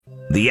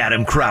The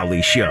Adam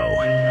Crowley Show.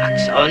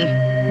 Wax on.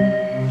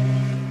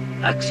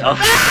 Wax off.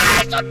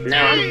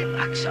 No.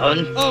 Wax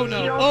on. Oh,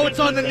 no. Oh, it's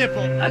on the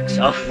nipple. Wax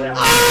off.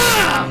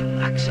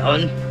 Wax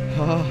on.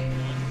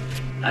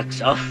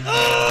 Wax off.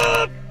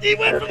 He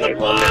went from the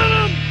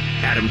bottom.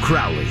 Adam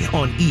Crowley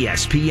on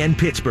ESPN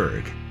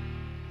Pittsburgh.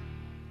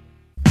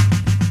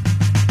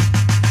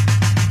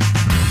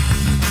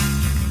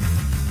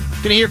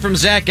 Gonna hear from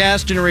Zach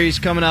Aston-Reese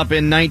coming up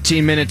in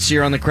 19 minutes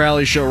here on the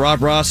Crowley Show.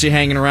 Rob Rossi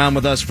hanging around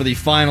with us for the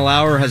final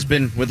hour, has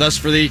been with us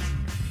for the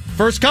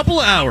first couple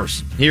of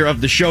hours here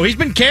of the show. He's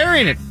been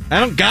carrying it. I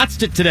don't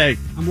gotched it today.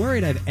 I'm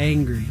worried I've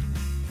angered.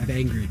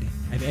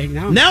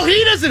 Now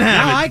he doesn't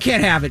have it. I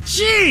can't have it.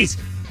 Jeez!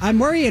 I'm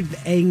worried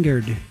I've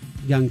angered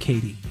young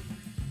Katie.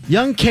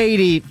 Young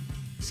Katie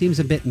seems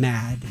a bit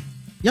mad.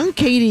 Young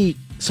Katie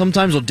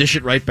sometimes will dish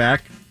it right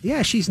back.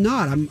 Yeah, she's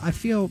not. I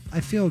feel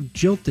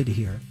jilted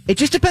here. It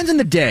just depends on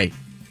the day.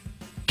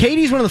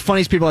 Katie's one of the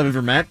funniest people I've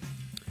ever met.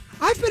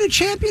 I've been a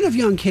champion of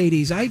young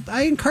Katie's. I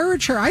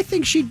encourage her. I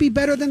think she'd be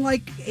better than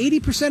like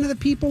 80% of the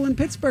people in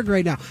Pittsburgh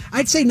right now.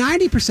 I'd say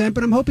 90%,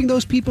 but I'm hoping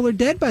those people are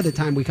dead by the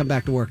time we come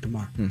back to work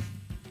tomorrow.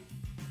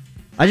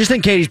 I just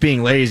think Katie's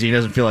being lazy and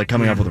doesn't feel like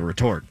coming up with a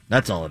retort.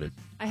 That's all it is.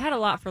 I had a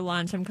lot for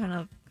lunch. I'm kind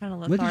of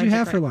lethargic. What did you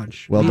have for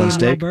lunch? Well done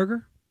steak?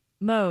 Burger?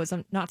 Moe's.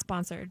 I'm not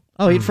sponsored.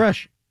 Oh, eat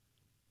fresh.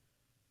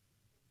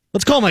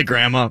 Let's call my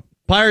grandma.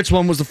 Pirates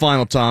 1 was the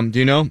final, Tom. Do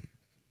you know?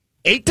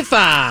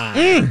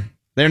 8-5.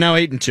 They're now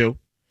 8-2.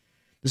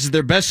 This is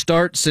their best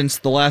start since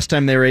the last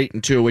time they were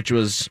 8-2, which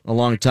was a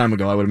long time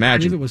ago, I would I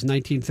imagine. believe it was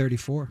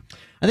 1934.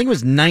 I think it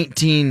was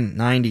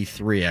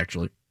 1993,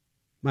 actually.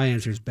 My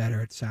answer is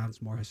better. It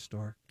sounds more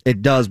historic.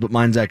 It does, but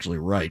mine's actually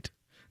right.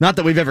 Not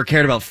that we've ever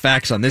cared about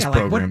facts on this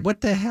program. What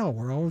the hell?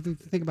 We're all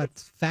thinking about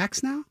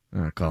facts now?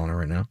 I'm calling her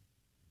right now.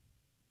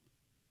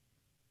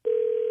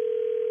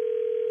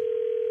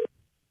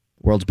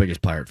 World's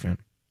biggest Pirate fan.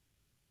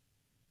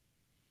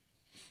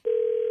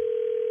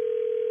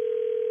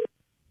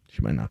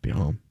 She might not be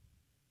home.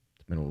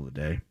 It's the middle of the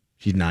day.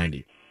 She's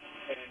 90.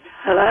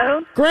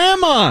 Hello?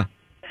 Grandma!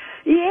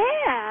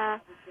 Yeah.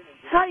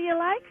 How you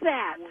like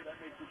that?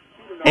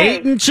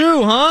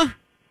 8-2, huh?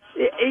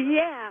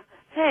 Yeah.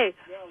 Hey,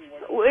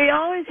 we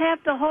always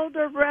have to hold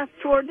our breath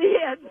toward the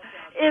end.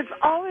 It's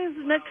always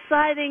an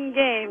exciting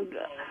game.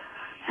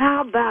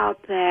 How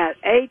about that?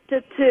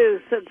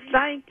 8-2 since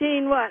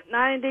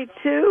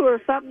 92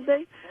 or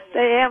something.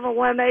 They haven't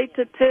won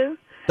 8-2.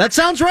 That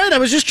sounds right. I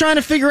was just trying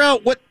to figure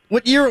out what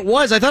year it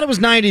was. I thought it was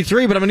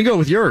 93, but I'm going to go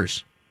with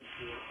yours.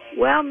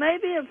 Well,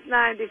 maybe it's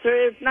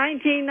 93. It's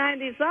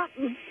 1990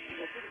 something.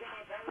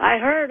 I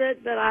heard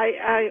it, but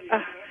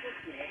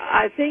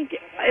I think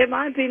it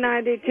might be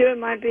 92. It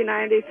might be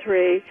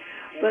 93.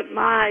 But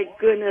my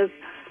goodness,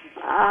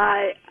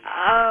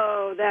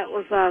 that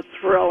was a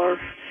thriller.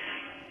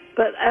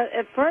 But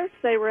at first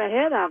they were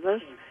ahead of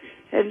us,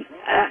 and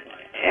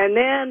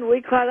then we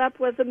caught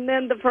up with them.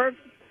 Then the first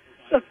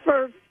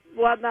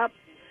one up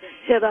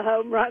hit a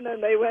home run,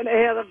 and they went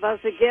ahead of us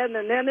again,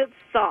 and then it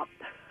stopped.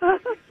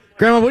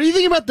 Grandma, what do you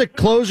think about the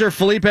closer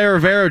Felipe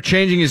Rivero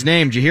changing his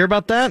name? Did you hear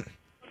about that?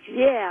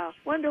 Yeah,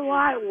 wonder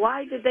why.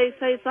 Why did they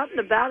say something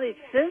about his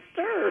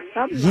sister or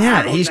something?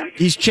 Yeah,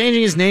 he's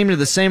changing his name to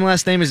the same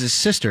last name as his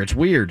sister. It's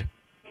weird.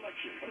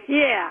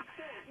 Yeah.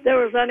 There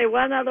was only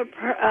one other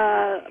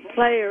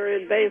player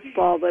in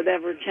baseball that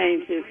ever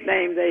changed his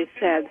name, they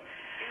said.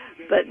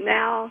 But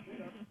now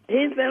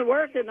he's been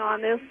working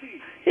on this.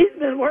 He's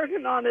been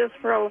working on this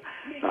for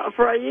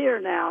a year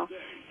now,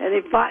 and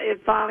it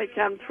finally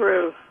come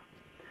through.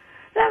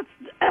 That's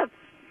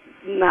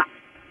not.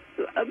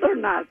 They're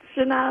nuts,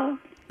 you know.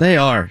 They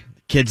are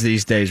kids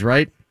these days,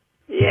 right?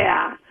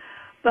 Yeah,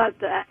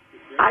 but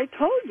I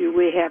told you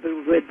we have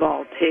a good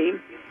ball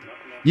team.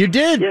 You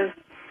did.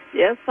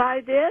 Yes,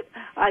 I did.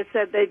 I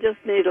said they just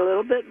need a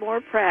little bit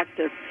more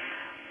practice.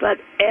 But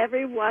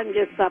everyone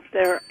gets up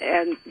there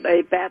and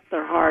they bat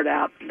their heart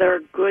out.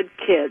 They're good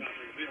kids.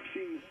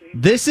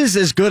 This is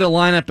as good a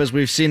lineup as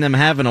we've seen them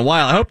have in a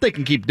while. I hope they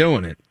can keep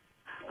doing it.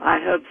 I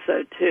hope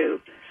so, too.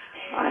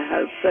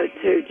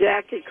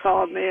 Jackie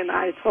called me and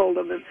I told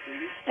him, and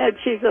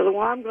she said,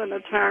 well, I'm going to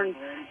turn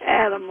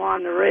Adam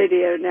on the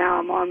radio now.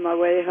 I'm on my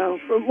way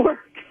home from work.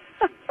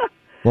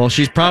 Well,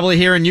 she's probably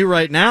hearing you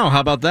right now.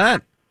 How about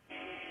that?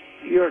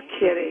 You're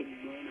kidding.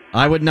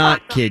 I would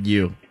not kid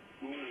you.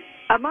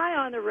 Am I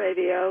on the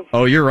radio?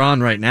 Oh, you're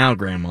on right now,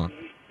 Grandma.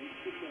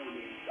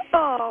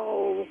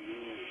 Oh,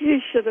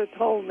 you should have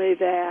told me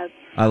that.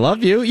 I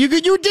love you. You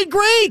did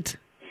great.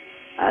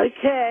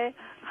 Okay,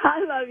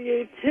 I love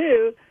you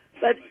too,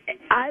 but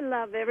I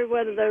love every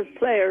one of those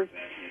players.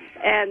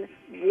 And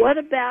what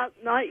about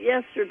not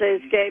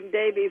yesterday's game,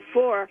 day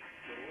before?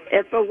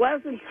 If it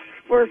wasn't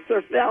for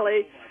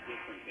Cervelli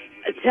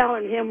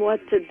telling him what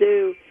to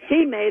do,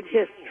 he made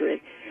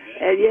history.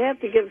 And you have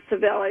to give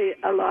Cervelli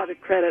a lot of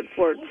credit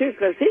for it, too,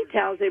 because he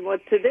tells him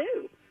what to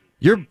do.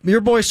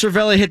 Your boy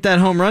Cervelli hit that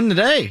home run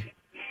today.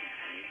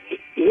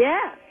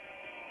 Yeah.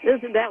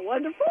 Isn't that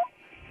wonderful?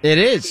 It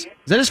is. Is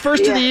that his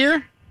first of the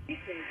year?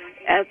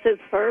 That's his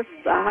first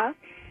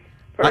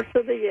First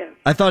of the year.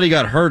 I thought he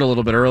got hurt a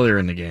little bit earlier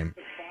in the game.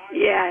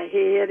 Yeah, he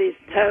hit his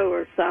toe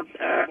or something.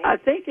 I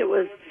think it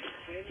was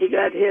he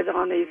got hit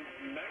on his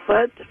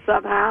foot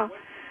somehow.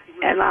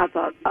 And I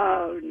thought,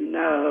 oh,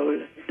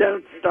 no,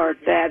 don't start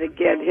that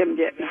again, him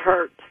getting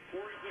hurt,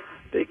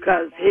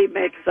 because he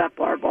makes up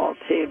our ball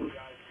team.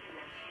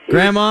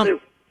 Grandma,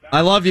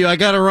 I love you. I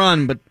got to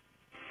run, but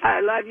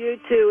I love you,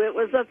 too. It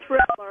was a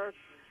thriller.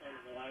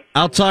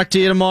 I'll talk to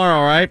you tomorrow,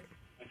 all right?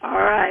 All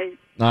right.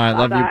 All right,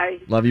 love Bye-bye.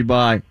 you. Love you,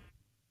 bye.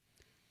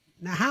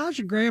 Now, how's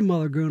your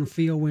grandmother going to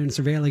feel when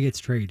Cervelli gets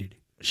traded?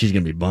 She's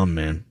going to be bummed,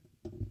 man.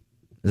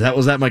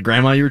 Was that my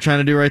grandma you were trying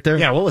to do right there?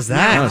 Yeah, what was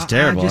that? That was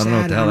terrible. I just don't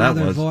know what the hell that added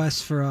another was.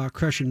 voice for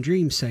Crushing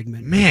Dreams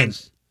segment. Man,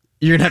 because-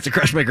 you're going to have to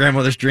crush my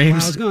grandmother's well, I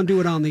dreams. was going to do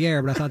it on the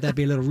air, but I thought that'd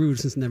be a little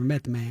rude since I never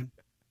met the man.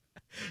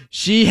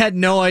 She had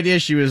no idea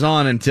she was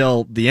on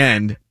until the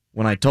end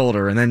when I told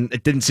her, and then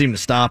it didn't seem to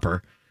stop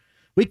her.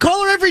 We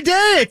call her every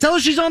day. I tell her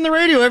she's on the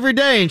radio every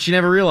day, and she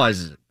never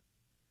realizes it.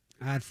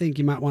 I think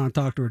you might want to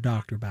talk to her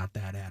doctor about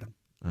that, Adam.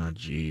 Oh,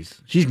 jeez.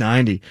 She's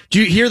 90. Do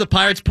you hear the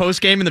Pirates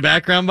post-game in the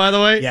background, by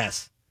the way?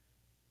 Yes.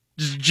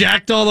 Just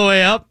jacked all the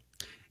way up?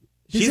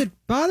 Does it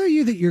bother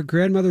you that your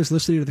grandmother's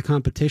listening to the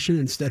competition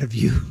instead of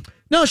you?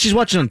 No, she's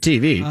watching on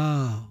TV.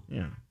 Oh.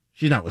 Yeah.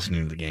 She's not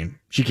listening to the game.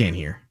 She can't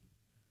hear.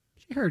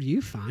 She heard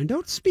you fine.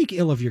 Don't speak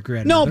ill of your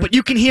grandmother. No, but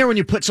you can hear when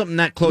you put something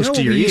that close you know to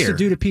what your we used ear. to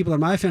do to people in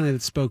my family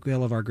that spoke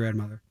ill of our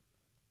grandmother?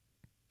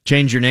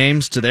 Change your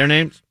names to their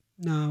names?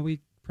 No, we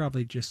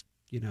probably just,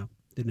 didn't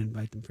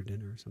invite them for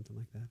dinner or something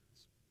like that.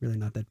 It's really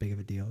not that big of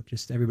a deal.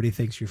 Just everybody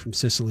thinks you're from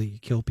Sicily, you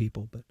kill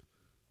people, but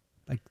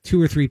like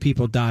 2 or 3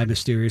 people die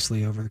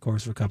mysteriously over the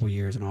course of a couple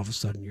years, and all of a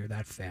sudden you're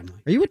that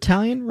family. Are you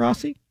Italian,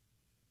 Rossi?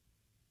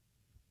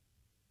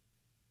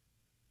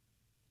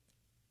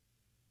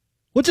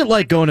 What's it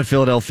like going to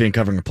Philadelphia and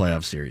covering a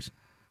playoff series?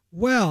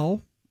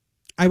 Well,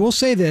 I will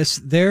say this.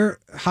 Their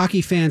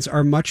hockey fans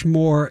are much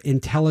more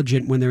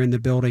intelligent when they're in the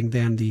building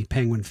than the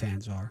Penguin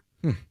fans are.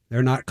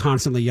 They're not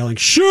constantly yelling,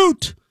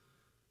 shoot!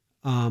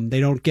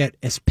 They don't get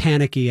as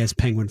panicky as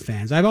Penguin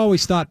fans. I've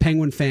always thought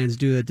Penguin fans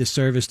do a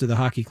disservice to the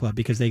hockey club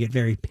because they get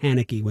very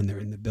panicky when they're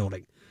in the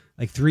building.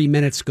 Like 3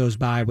 minutes goes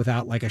by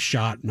without like a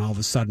shot, and all of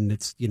a sudden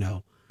it's,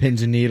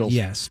 Pins and needles.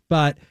 Yes,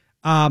 but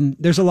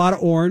there's a lot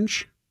of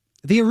orange.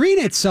 The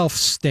arena itself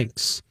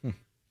stinks.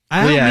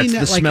 I don't mean it's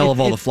that, the like, smell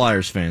of all the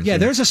Flyers fans. Yeah,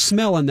 there's a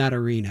smell in that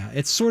arena.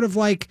 It's sort of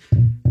like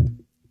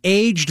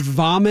aged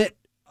vomit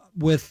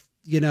with,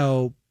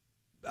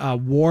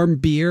 warm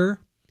beer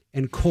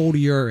and cold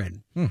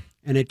urine.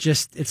 And it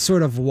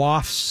sort of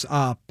wafts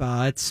up.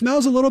 It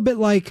smells a little bit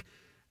like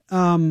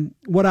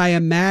what I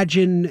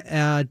imagine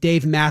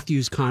Dave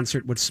Matthews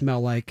concert would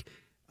smell like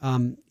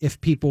if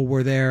people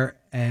were there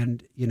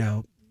and,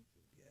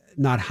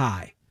 not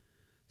high.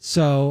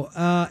 So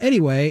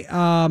anyway,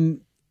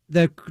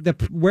 the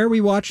where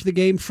we watch the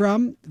game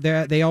from,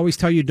 they always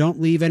tell you don't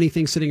leave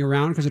anything sitting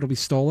around because it'll be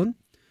stolen.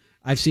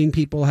 I've seen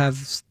people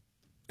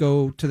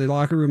go to the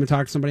locker room and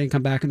talk to somebody and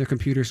come back and their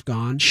computer's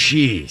gone.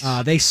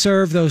 Jeez. They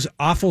serve those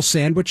awful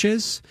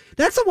sandwiches.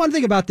 That's the one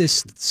thing about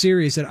this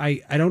series that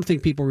I don't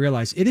think people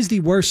realize. It is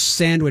the worst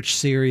sandwich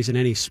series in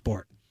any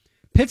sport.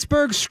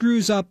 Pittsburgh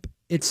screws up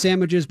its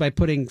sandwiches by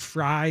putting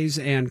fries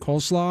and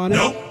coleslaw on it.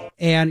 Nope.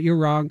 And you're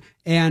wrong.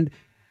 And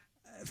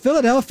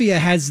Philadelphia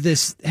has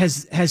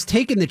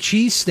taken the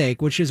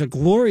cheesesteak, which is a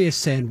glorious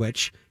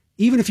sandwich,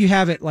 even if you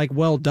have it like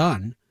well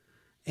done,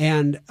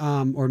 and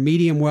or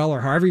medium well, or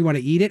however you want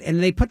to eat it,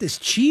 and they put this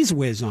cheese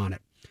whiz on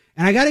it.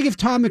 And I got to give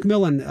Tom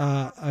McMillan,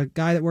 a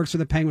guy that works for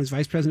the Penguins,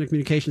 vice president of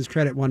communications,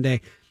 credit one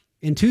day.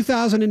 In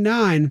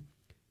 2009,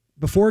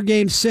 before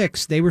Game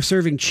 6, they were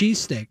serving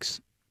cheesesteaks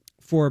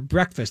for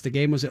breakfast. The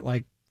game was at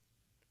like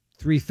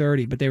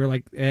 3:30, but they were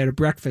like at a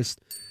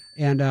breakfast,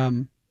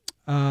 and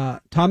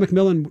Tom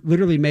McMillan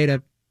literally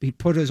he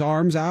put his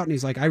arms out and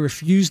he's like, I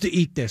refuse to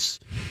eat this.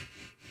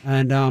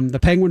 And the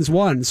Penguins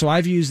won. So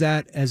I've used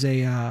that as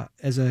a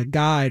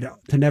guide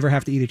to never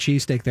have to eat a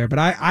cheesesteak there. But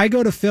I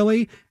go to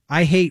Philly.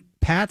 I hate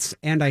Pat's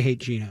and I hate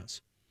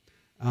Geno's.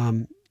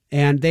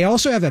 And they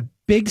also have a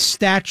big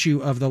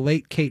statue of the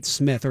late Kate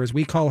Smith, or as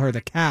we call her,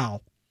 the cow.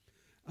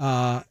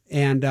 They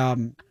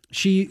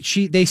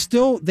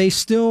still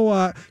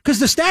because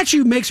the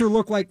statue makes her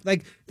look like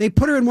they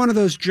put her in one of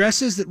those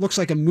dresses that looks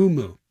like a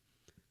muumuu.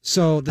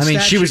 So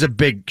she was a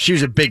big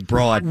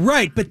broad.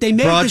 Right, but they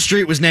made Broad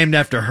Street was named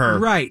after her.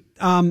 Right.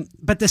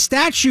 But the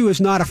statue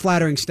is not a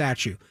flattering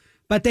statue.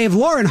 But they have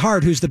Lauren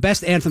Hart, who's the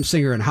best anthem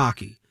singer in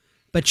hockey.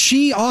 But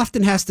she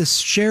often has to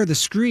share the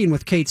screen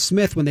with Kate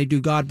Smith when they do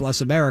God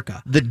Bless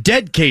America. The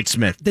dead Kate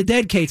Smith. The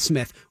dead Kate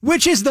Smith,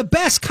 which is the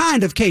best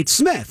kind of Kate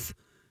Smith.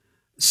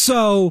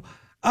 So,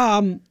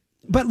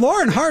 but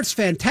Lauren Hart's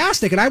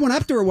fantastic. And I went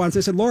up to her once.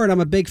 I said, Lauren, I'm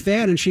a big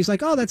fan. And she's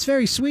like, oh, that's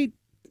very sweet.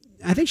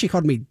 I think she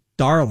called me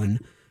darling.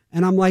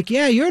 And I'm like,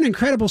 yeah, you're an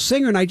incredible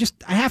singer. And I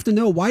have to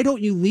know, why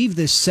don't you leave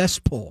this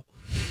cesspool?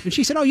 And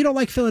she said, oh, you don't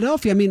like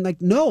Philadelphia? I mean, like,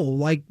 no,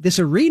 like this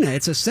arena,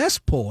 it's a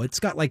cesspool.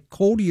 It's got like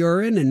cold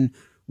urine and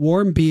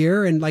warm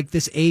beer and like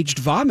this aged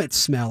vomit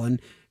smell.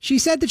 And she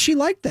said that she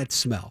liked that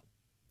smell.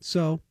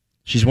 So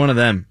She's one of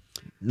them.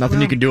 Nothing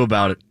Well- you can do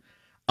about it.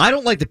 I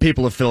don't like the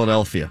people of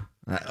Philadelphia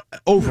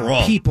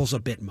overall. People's a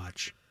bit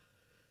much.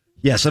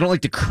 Yes, I don't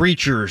like the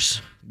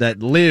creatures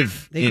that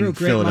live They in grow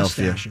great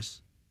Philadelphia.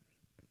 mustaches.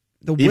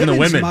 The Even the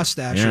women's women.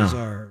 mustaches Yeah.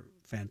 are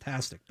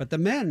fantastic, but the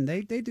men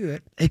they do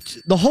it. It's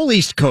the whole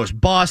East Coast: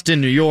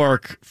 Boston, New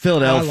York, I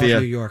Philadelphia.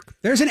 love New York.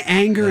 There's an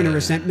anger and a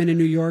resentment in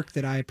New York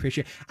that I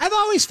appreciate. I've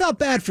always felt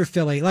bad for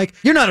Philly. Like,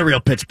 You're not a real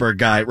Pittsburgh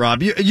guy,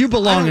 Rob. You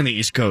belong in the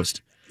East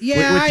Coast.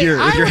 yeah, with your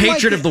I would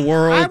hatred like of the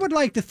world. I would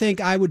like to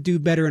think I would do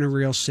better in a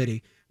real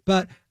city,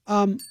 but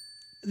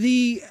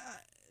the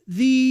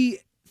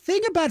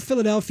thing about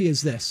Philadelphia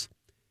is this.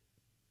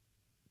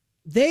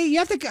 You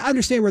have to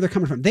understand where they're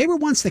coming from. They were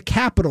once the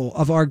capital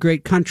of our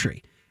great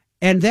country,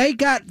 and they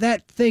got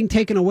that thing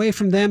taken away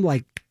from them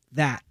like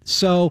that.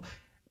 So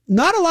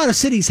not a lot of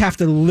cities have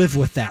to live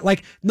with that.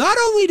 Like, not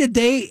only did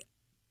they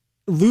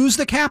lose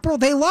the capital,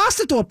 they lost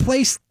it to a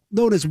place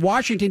known as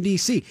Washington,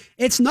 D.C.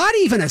 It's not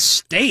even a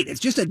state. It's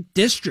just a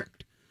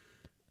district.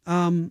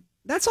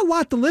 That's a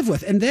lot to live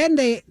with. And then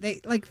they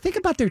like, think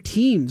about their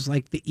teams,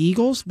 like the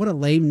Eagles. What a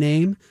lame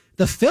name.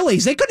 The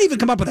Phillies, they couldn't even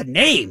come up with a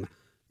name.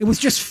 It was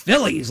just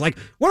Phillies. Like,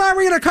 what are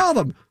we going to call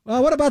them?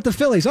 Well, what about the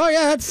Phillies? Oh,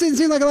 yeah, it seems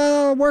like a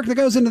lot of work that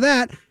goes into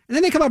that. And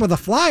then they come up with the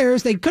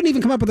Flyers. They couldn't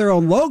even come up with their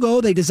own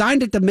logo. They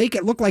designed it to make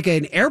it look like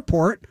an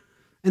airport.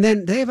 And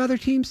then they have other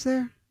teams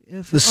there.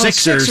 The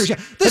Sixers. Yeah.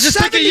 The Let's just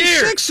pick a year.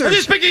 76ers. Let's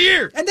just pick a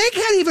year. And they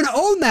can't even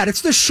own that.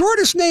 It's the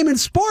shortest name in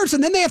sports,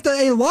 and then they have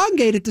to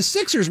elongate it to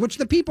Sixers, which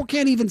the people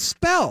can't even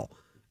spell.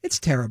 It's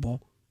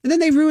terrible. And then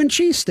they ruin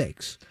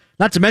cheesesteaks.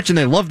 Not to mention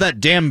they love that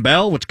damn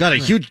bell, which got a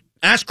huge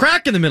ass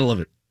crack in the middle of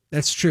it.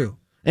 That's true.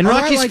 And Although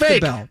Rocky's I like the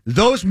fake. bell.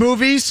 Those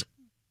movies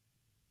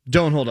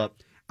don't hold up.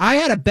 I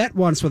had a bet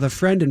once with a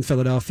friend in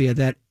Philadelphia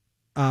that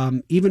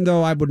even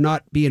though I would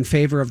not be in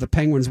favor of the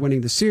Penguins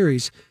winning the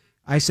series,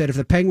 I said, if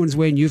the Penguins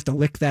win, you have to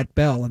lick that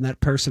bell, and that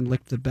person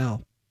licked the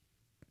bell.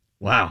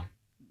 Wow.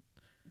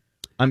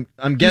 I'm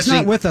He's guessing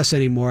not with us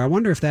anymore. I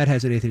wonder if that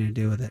has anything to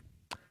do with it.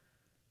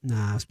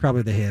 Nah, it's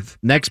probably the HIV.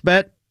 next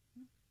bet.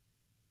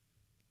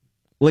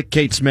 Lick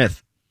Kate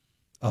Smith.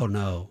 Oh,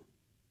 no.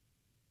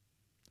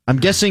 I'm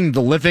guessing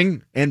the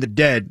living and the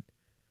dead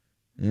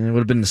it would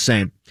have been the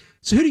same.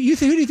 So who do you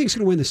think is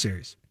going to win the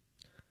series?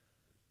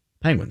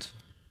 Penguins.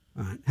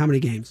 All right. How many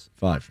games?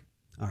 5.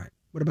 All right.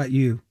 What about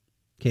you,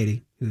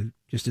 Katie, who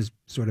just is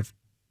sort of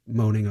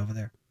moaning over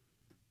there?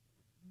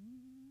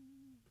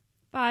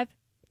 5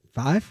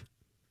 5?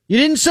 You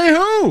didn't say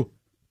who.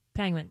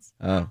 Penguins.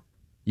 Oh,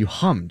 you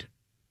hummed.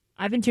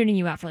 I've been tuning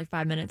you out for like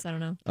 5 minutes. I don't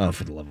know. Oh,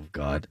 for the love of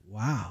God.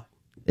 Wow.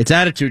 It's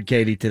Attitude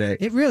Katie today.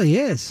 It really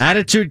is.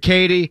 Attitude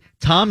Katie.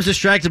 Tom's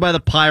distracted by the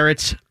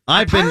Pirates.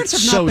 I've Pirates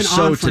been have not been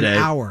so on for today.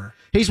 an hour.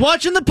 He's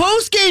watching the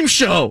post-game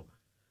show.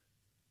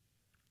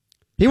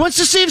 He wants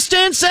to see if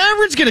Stan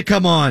Savard's going to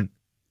come on.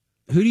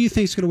 Who do you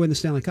think is going to win the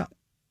Stanley Cup?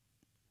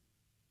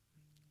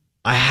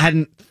 I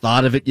hadn't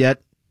thought of it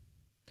yet.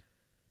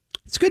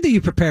 It's good that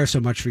you prepare so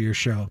much for your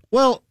show.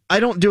 Well, I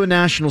don't do a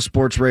national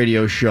sports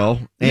radio show.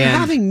 You're And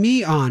having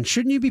me on.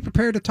 Shouldn't you be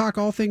prepared to talk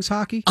all things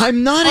hockey?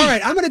 I'm not. All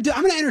right, I'm going to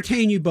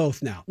entertain you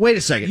both now. Wait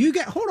a second.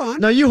 Hold on.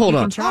 No, you hold You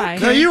on. can try.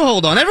 No, you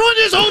hold on. Everyone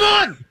just hold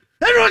on.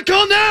 Everyone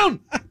calm down.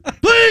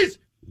 Please.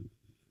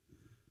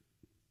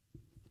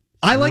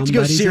 I like to go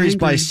Somebody's series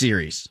by angry.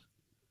 series.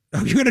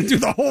 Oh, you're going to do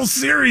the whole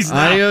series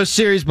I go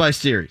series by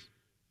series.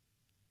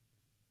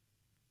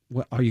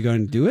 What, are you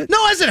going to do it?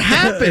 No, as it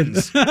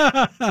happens.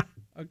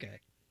 Okay.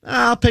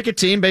 I'll pick a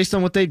team based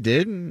on what they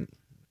did and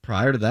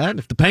prior to that.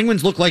 If the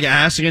Penguins look like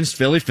ass against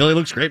Philly, Philly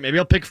looks great. Maybe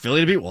I'll pick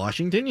Philly to beat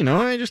Washington. You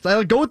know,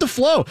 I'll go with the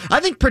flow. I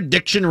think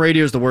prediction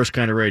radio is the worst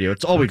kind of radio.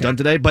 It's all we've done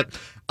today, but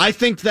I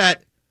think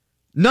that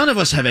none of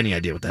us have any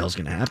idea what the hell's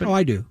going to happen. Oh,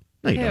 I do.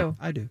 No, you Who? don't.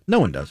 I do. No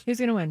one does. Who's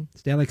going to win?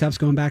 Stanley Cup's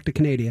going back to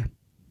Canada.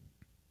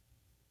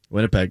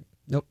 Winnipeg.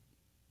 Nope.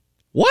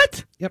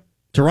 What? Yep.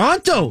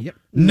 Toronto? Yep.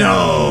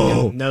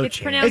 No. No It's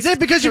chance. pronounced Is it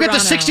because you got the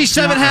Toronto.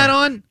 67 hat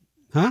on?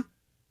 Huh?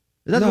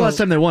 Is that the No. last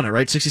time they won it,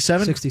 right?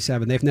 67?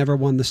 67. They've never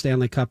won the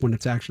Stanley Cup when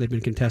it's actually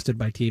been contested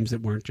by teams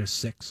that weren't just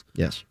 6.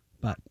 Yes.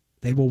 But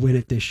they will win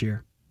it this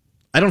year.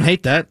 I don't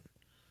hate that.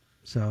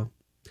 So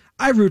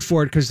I root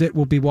for it because it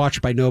will be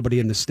watched by nobody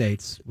in the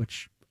States,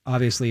 which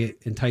obviously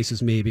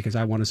entices me because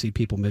I want to see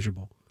people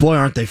miserable. Boy,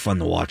 aren't they fun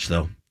to watch,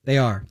 though. They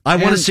are. I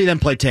want to And- see them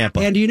play Tampa.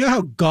 And do you know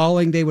how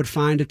galling they would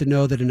find it to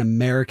know that an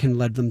American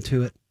led them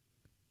to it?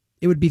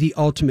 It would be the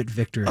ultimate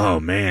victory. Oh,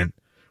 man.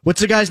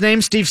 What's the guy's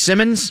name? Steve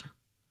Simmons?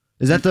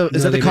 Is that the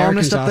No,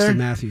 columnist American's up there? Austin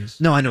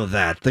Matthews. No, I know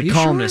that. The You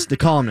columnist, sure? the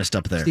columnist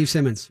up there. Steve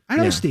Simmons. I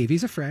know Yeah. Steve.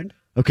 He's a friend.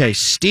 Okay,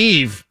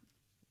 Steve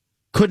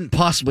couldn't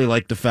possibly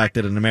like the fact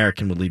that an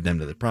American would lead them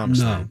to the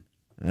promised No. land.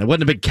 I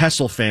wasn't a big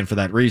Kessel fan for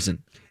that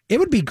reason. It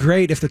would be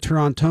great if the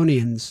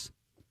Torontonians.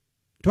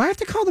 Do I have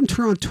to call them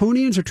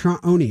Torontonians or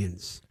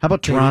Torontonians? How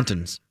about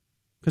Torontons?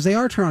 Because they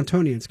are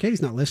Torontonians.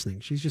 Katie's not listening.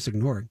 She's just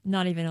ignoring.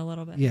 Not even a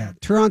little bit. Yeah.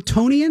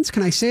 Torontonians?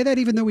 Can I say that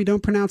even though we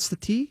don't pronounce the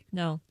T?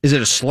 No. Is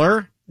it a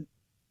slur?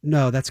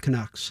 No, that's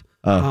Canucks.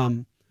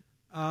 Oh.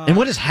 And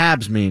what does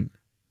Habs mean?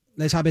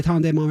 Les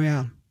habitants de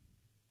Montréal.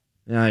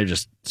 No, you're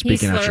just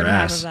speaking out your slurred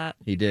half ass. of that.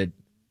 He did.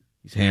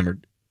 He's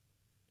hammered.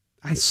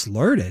 I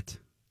slurred it.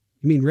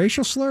 You mean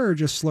racial slur or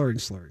just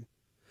slurring?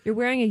 You're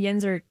wearing a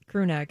Yinzer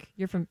crew neck.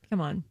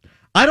 Come on.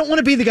 I don't want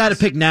to be the guy to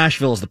pick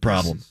Nashville as the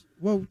problem.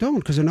 Well, don't,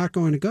 because they're not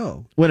going to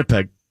go.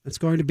 Winnipeg. It's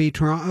going to be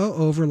Toronto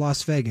over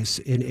Las Vegas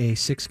in a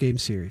 6-game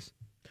series.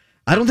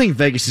 I don't think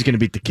Vegas is going to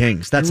beat the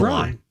Kings. That's You're a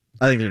lie. wrong.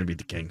 I think they're going to beat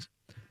the Kings.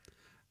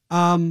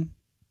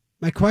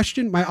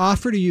 My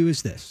offer to you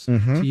is this,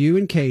 to you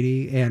and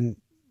Katie and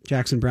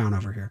Jackson Brown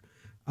over here.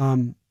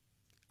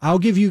 I'll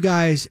give you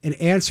guys an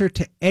answer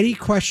to any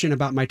question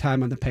about my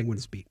time on the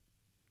Penguins beat.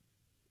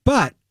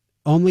 But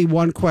only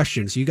one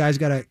question. So you guys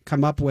got to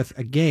come up with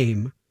a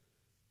game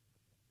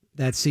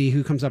that see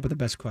who comes up with the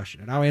best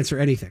question. And I'll answer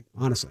anything,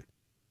 honestly.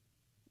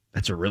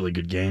 That's a really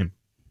good game.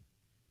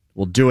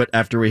 We'll do it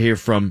after we hear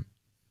from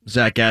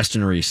Zach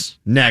Aston Reese.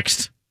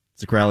 Next,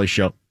 it's the Crowley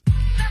Show.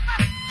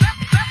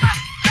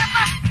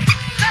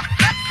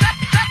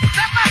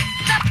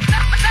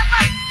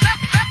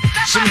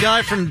 Some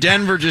guy from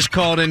Denver just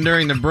called in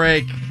during the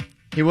break.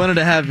 He wanted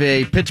to have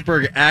a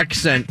Pittsburgh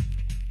accent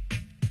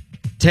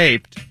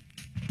taped.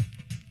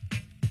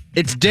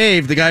 It's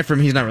Dave, the guy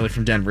he's not really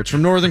from Denver. It's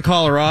from Northern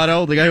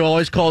Colorado. The guy who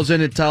always calls in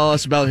to tell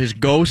us about his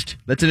ghost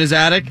that's in his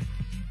attic.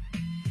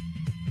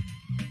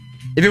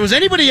 If it was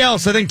anybody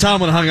else, I think Tom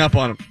would have hung up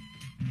on him.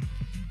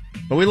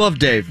 But we love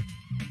Dave.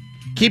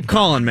 Keep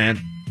calling, man.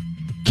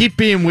 Keep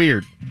being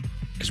weird.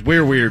 Because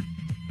we're weird.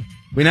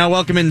 We now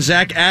welcome in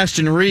Zach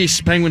Aston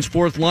Reese, Penguins'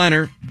 fourth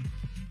liner.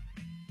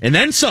 And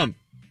then some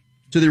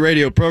to the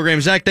radio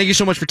program. Zach, thank you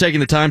so much for taking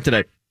the time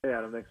today. Hey,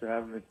 Adam, thanks for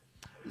having me.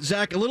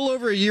 Zach, a little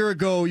over a year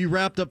ago, you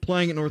wrapped up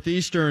playing at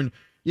Northeastern.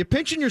 You're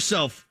pinching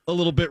yourself a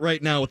little bit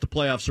right now with the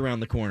playoffs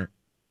around the corner.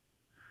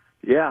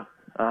 Yeah.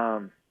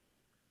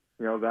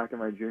 Back in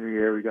my junior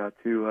year, we got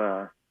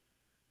to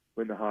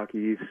win the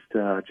Hockey East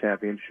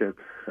championship.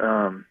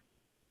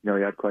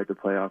 We had quite the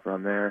playoff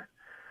run there.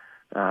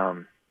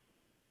 I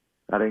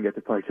didn't get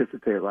to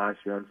participate last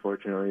year,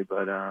 unfortunately,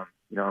 but,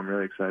 I'm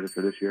really excited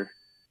for this year.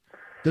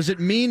 Does it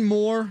mean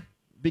more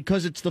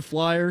because it's the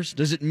Flyers?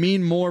 Does it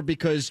mean more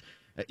because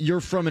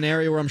you're from an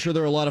area where I'm sure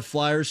there are a lot of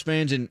Flyers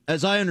fans? And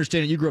as I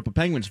understand it, you grew up a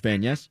Penguins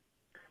fan, yes?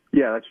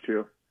 Yeah, that's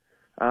true.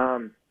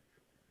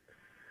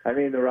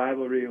 The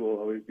rivalry will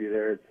always be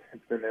there.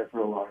 It's been there for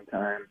a long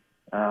time.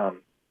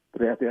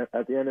 But at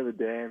the end of the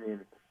day,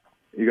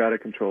 you got to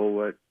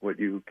control what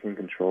you can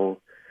control.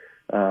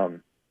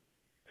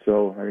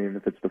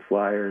 If it's the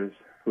Flyers,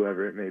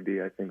 whoever it may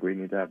be, I think we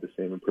need to have the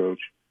same approach.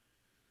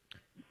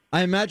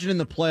 I imagine in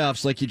the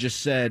playoffs, like you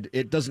just said,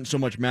 it doesn't so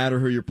much matter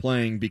who you're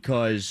playing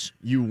because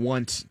you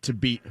want to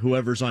beat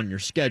whoever's on your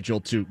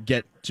schedule to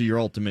get to your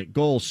ultimate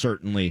goal,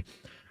 certainly.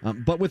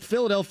 But with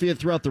Philadelphia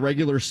throughout the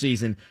regular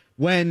season,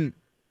 when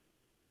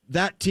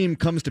that team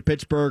comes to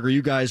Pittsburgh or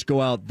you guys go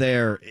out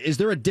there, is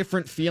there a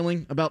different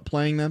feeling about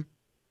playing them?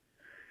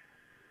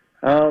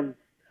 The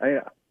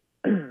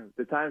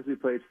times we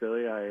played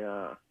Philly,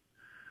 I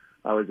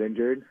was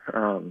injured.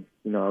 I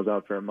was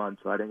out for a month,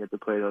 so I didn't get to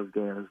play those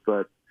games.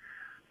 But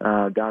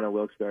down in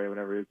Wilkes-Barre,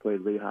 whenever we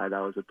played Lehigh,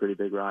 that was a pretty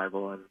big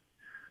rival, and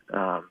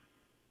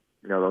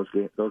those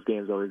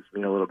games always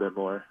mean a little bit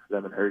more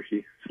than in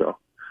Hershey. So,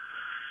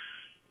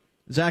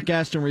 Zach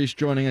Aston Reese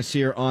joining us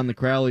here on the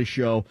Crowley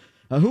Show.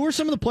 Who are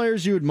some of the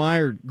players you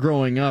admired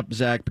growing up,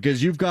 Zach?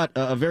 Because you've got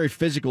a very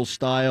physical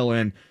style,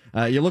 and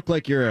you look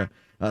like you're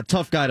a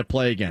tough guy to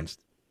play against.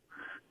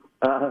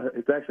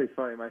 It's actually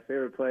funny. My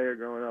favorite player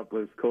growing up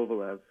was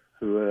Kovalev,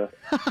 who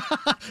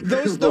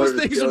those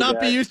things will not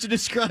be used to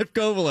describe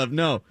Kovalev.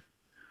 No.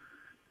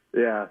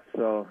 Yeah.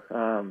 So,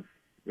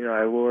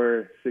 I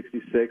wore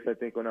 66, I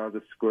think, when I was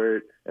a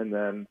squirt, and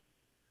then,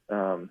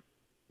 I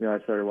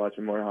started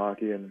watching more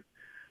hockey, and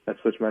I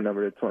switched my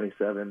number to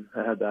 27.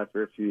 I had that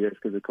for a few years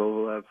because of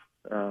Kovalev.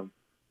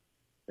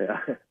 Yeah.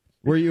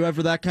 Were you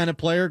ever that kind of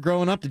player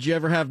growing up? Did you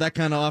ever have that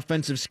kind of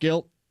offensive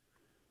skill?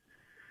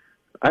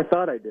 I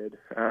thought I did.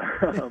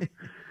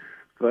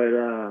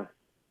 But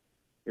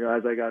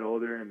as I got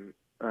older and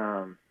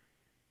I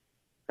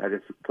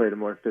just played a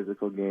more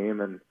physical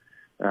game and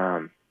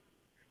kind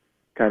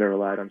of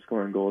relied on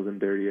scoring goals in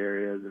dirty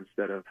areas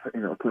instead of,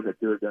 putting it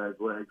through a guy's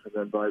legs and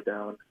then buy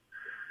down.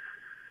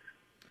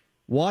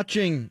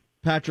 Watching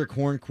Patrick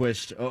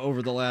Hornquist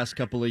over the last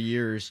couple of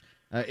years,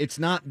 it's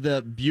not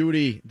the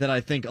beauty that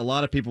I think a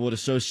lot of people would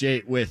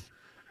associate with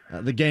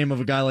the game of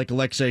a guy like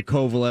Alexei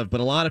Kovalev, but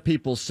a lot of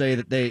people say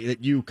that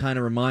you kind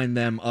of remind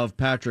them of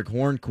Patrick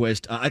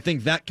Hornquist. I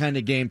think that kind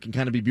of game can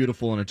kind of be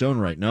beautiful in its own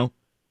right, no?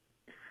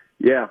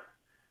 Yeah.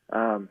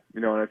 When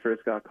I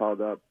first got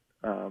called up,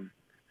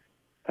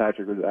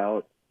 Patrick was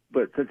out.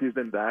 But since he's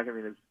been back,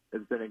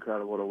 it's been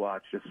incredible to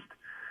watch. Just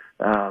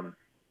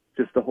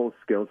the whole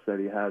skill set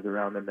he has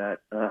around the net.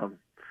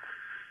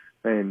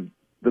 And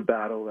the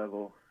battle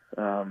level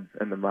and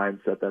the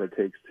mindset that it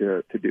takes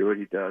to do what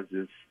he does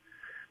is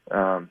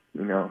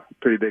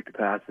pretty big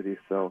capacity.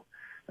 So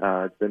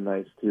it's been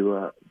nice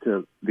to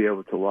be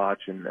able to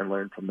watch and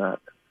learn from that.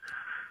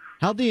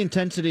 How'd the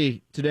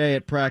intensity today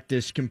at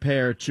practice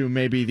compare to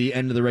maybe the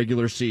end of the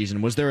regular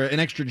season? Was there an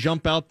extra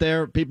jump out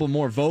there? People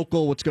more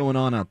vocal? What's going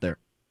on out there?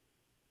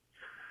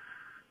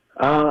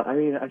 I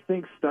mean, I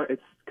think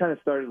it's kind of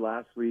started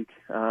last week,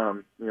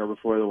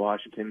 before the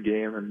Washington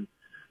game, and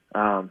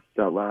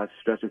that last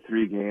stretch of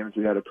 3 games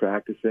we had a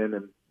practice in,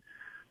 and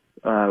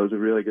it was a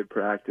really good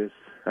practice.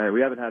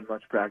 We haven't had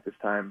much practice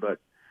time, but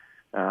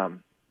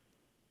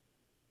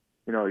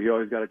you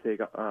always got to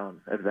take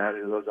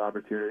advantage of those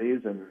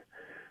opportunities, and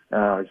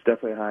it's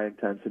definitely high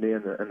intensity,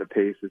 and the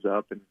pace is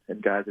up,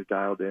 and guys are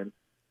dialed in.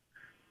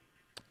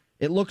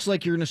 It looks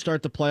like you're going to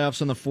start the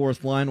playoffs on the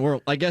 4th line, or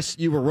I guess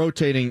you were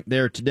rotating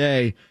there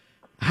today.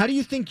 How do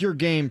you think your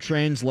game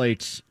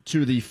translates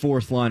to the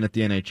 4th line at the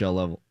NHL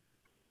level?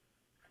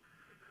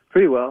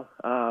 Pretty well.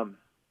 My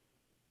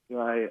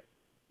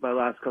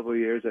last couple of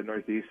years at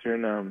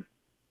Northeastern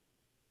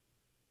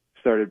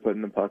started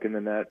putting the puck in the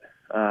net.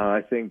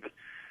 I think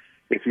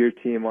if your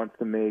team wants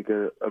to make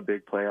a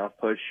big playoff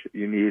push,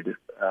 you need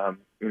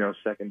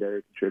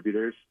secondary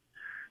contributors,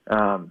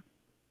 and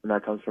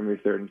that comes from your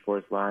 3rd and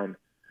 4th line.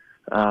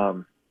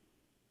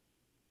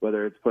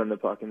 Whether it's putting the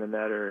puck in the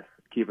net or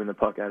keeping the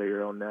puck out of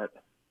your own net,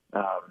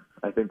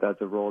 I think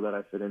that's a role that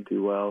I fit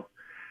into well.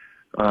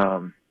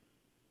 And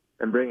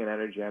bringing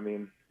energy, I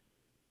mean,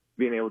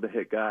 being able to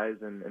hit guys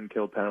and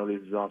kill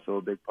penalties is also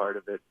a big part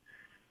of it.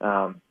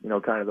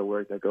 Kind of the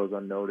work that goes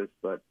unnoticed,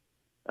 but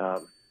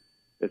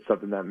it's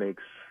something that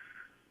makes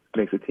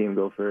a team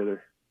go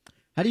further.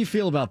 How do you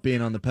feel about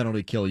being on the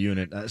penalty kill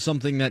unit?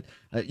 Something that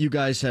you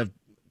guys have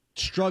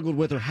struggled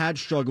with or had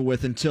struggled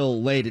with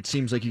until late. It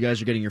seems like you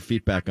guys are getting your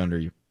feet back under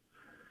you.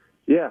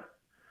 Yeah.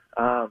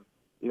 I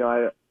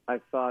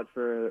thought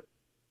for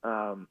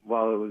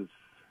while it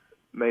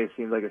may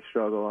seem like a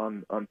struggle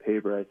on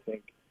paper, I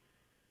think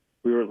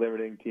we were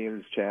limiting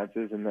teams'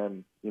 chances, and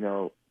then,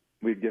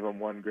 we'd give them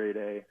one grade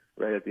A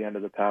right at the end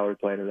of the power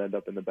play and it'd end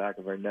up in the back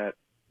of our net.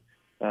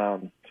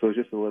 So it's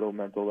just a little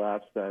mental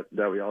lapse that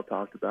we all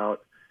talked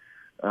about.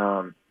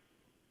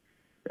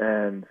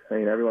 And I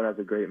mean, everyone has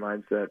a great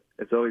mindset.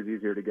 It's always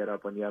easier to get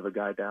up when you have a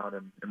guy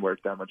down and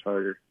work that much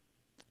harder.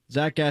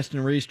 Zach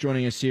Aston-Reese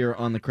joining us here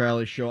on the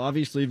Crowley Show.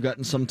 Obviously, you've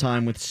gotten some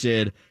time with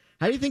Sid.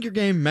 How do you think your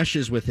game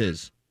meshes with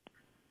his?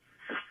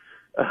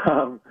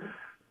 I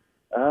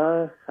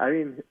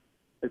mean,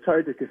 it's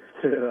hard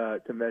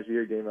to measure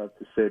your game up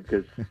to Sid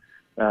because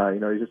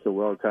he's just a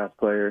world-class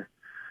player.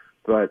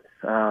 But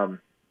I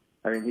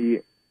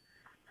mean,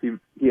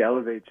 he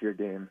elevates your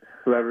game.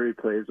 Whoever he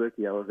plays with,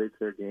 he elevates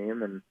their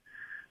game, and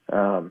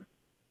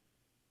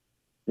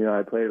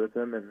I played with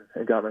him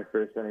and got my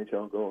first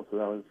NHL goal, so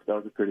that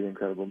was a pretty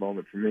incredible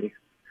moment for me.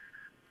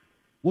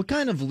 What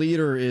kind of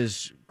leader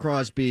is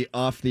Crosby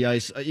off the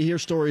ice? You hear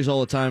stories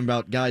all the time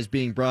about guys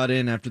being brought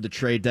in after the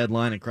trade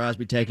deadline and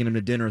Crosby taking him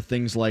to dinner,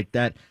 things like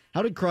that.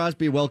 How did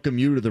Crosby welcome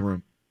you to the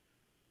room?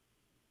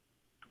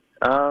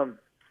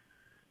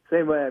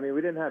 Same way. I mean,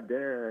 we didn't have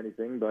dinner or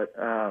anything, but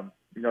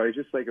he's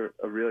just like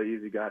a really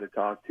easy guy to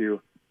talk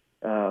to.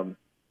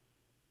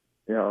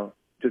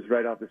 Just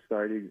right off the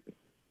start, he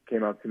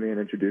came up to me and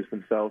introduced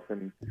himself,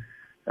 and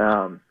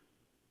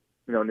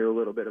knew a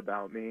little bit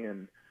about me,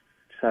 and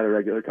just had a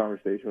regular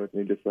conversation with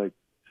me, just like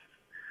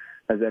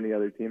as any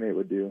other teammate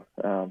would do.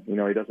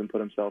 He doesn't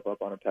put himself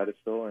up on a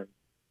pedestal,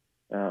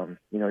 and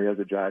he has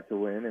a drive to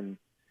win, and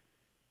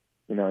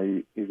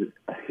he's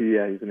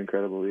an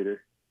incredible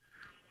leader.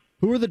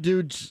 Who are the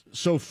dudes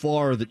so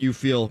far that you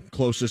feel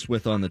closest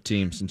with on the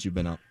team since you've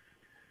been up?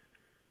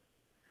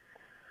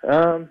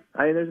 I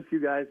mean, there's a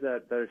few guys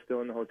that are still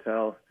in the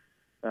hotel,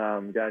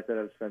 guys that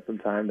have spent some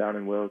time down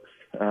in Wilkes,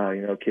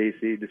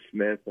 Casey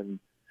DeSmith and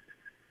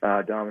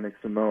Dominic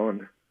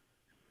Simone.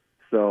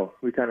 So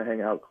we kind of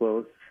hang out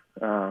close,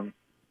 hang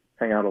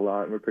out a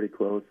lot, and we're pretty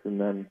close.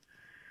 And then,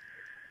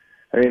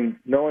 I mean,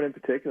 no one in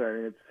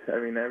particular. I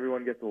mean,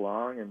 everyone gets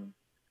along, and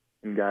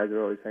guys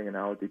are always hanging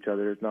out with each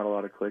other. There's not a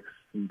lot of cliques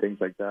and things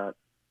like that.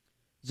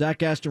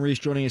 Zach Aston-Reese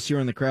joining us here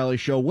on the Crowley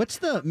Show. What's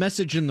the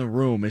message in the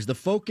room? Is the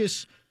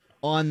focus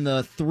on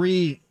the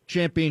 3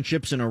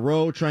 championships in a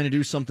row, trying to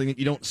do something that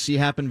you don't see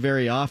happen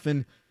very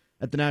often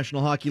at the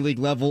National Hockey League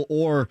level,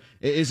 or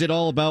is it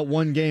all about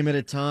one game at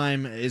a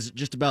time? Is it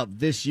just about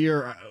this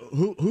year?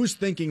 Who's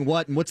thinking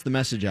what, and what's the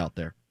message out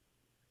there?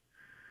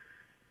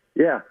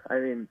 Yeah, I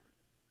mean,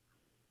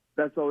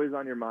 that's always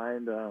on your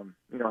mind,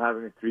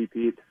 having a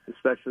three-peat,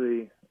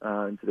 especially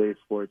in today's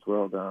sports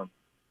world.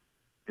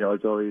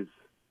 It's always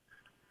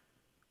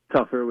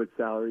tougher with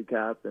salary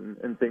cap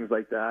and things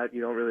like that.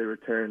 You don't really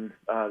return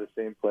the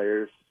same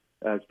players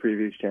as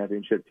previous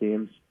championship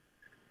teams.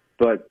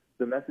 But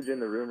the message in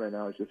the room right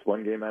now is just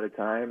one game at a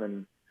time,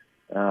 and,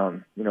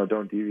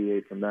 don't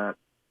deviate from that.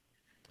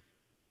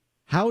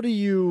 How do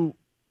you,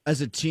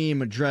 as a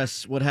team,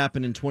 address what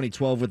happened in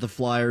 2012 with the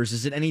Flyers?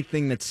 Is it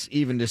anything that's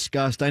even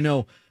discussed? I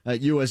know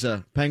you as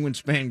a Penguins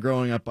fan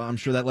growing up, I'm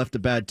sure that left a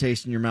bad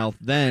taste in your mouth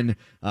then.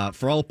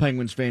 For all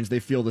Penguins fans, they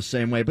feel the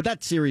same way. But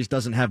that series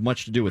doesn't have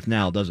much to do with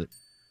now, does it?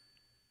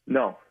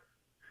 No.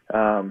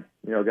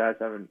 Guys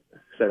haven't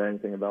said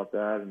anything about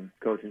that, and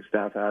coaching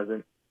staff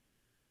hasn't.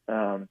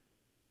 I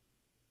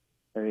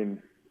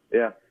mean,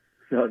 yeah,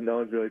 no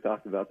one's really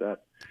talked about that.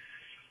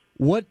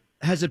 What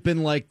has it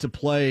been like to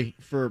play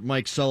for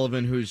Mike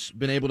Sullivan, who's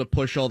been able to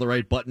push all the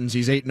right buttons?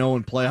 He's 8-0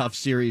 in playoff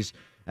series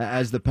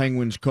as the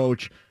Penguins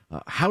coach.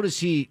 How does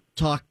he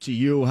talk to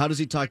you? How does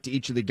he talk to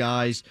each of the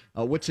guys?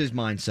 What's his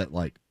mindset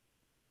like?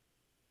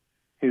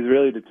 He's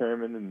really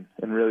determined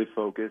and really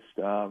focused.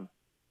 One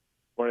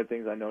of the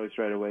things I noticed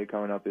right away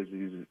coming up is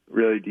he's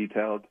really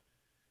detailed.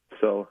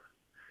 So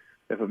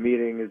if a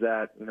meeting is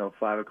at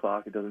 5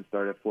 o'clock, it doesn't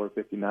start at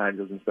 4:59. It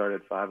doesn't start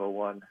at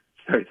 5:01. It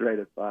starts right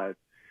at 5.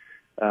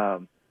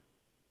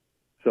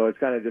 So it's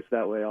kind of just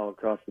that way all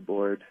across the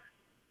board.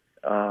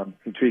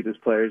 He treats his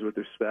players with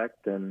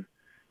respect and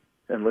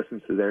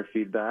listens to their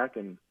feedback.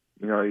 And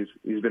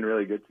he's been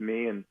really good to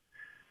me. And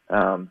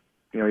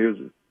he was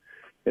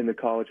in the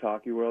college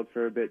hockey world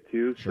for a bit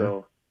too.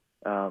 Sure.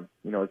 So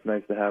it's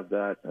nice to have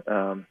that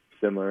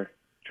similar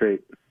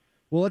trait.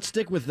 Well, let's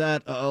stick with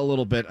that a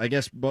little bit. I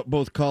guess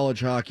both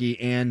college hockey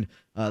and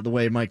the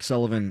way Mike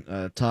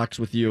Sullivan talks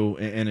with you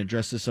and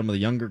addresses some of the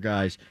younger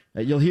guys.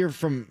 You'll hear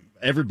from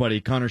everybody,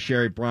 Connor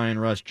Sherry, Brian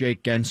Rust,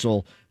 Jake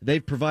Gensel.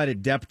 They've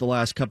provided depth the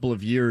last couple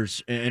of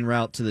years en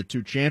route to the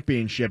 2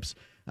 championships.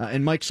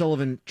 And Mike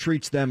Sullivan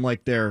treats them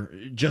like they're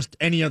just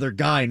any other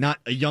guy, not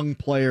a young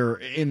player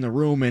in the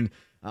room. And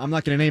I'm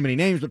not going to name any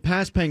names, but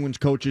past Penguins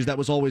coaches, that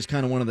was always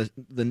kind of one of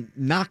the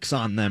knocks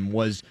on them,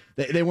 was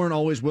they weren't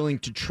always willing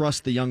to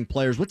trust the young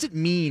players. What's it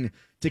mean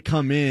to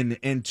come in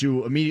and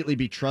to immediately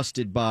be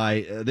trusted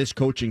by this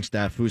coaching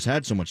staff who's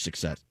had so much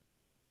success?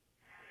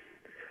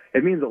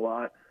 It means a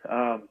lot,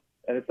 and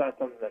it's not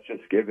something that's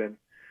just given.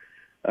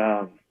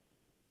 The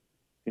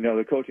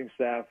coaching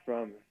staff,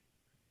 from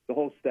the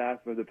whole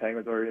staff of the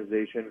Penguins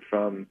organization,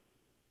 from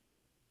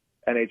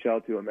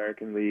NHL to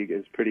American League,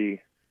 is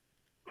pretty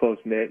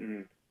close-knit,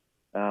 and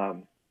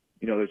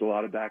there's a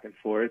lot of back and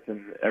forth,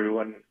 and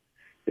everyone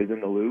is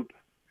in the loop.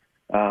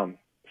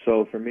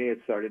 So for me, it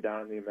started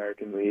down in the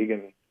American League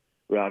and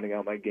rounding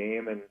out my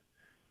game, and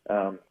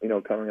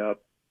coming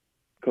up,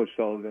 Coach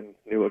Sullivan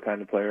knew what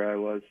kind of player I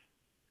was,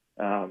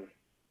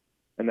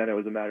 and then it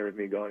was a matter of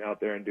me going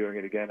out there and doing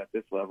it again at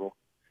this level.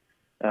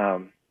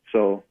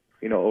 So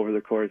over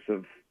the course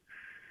of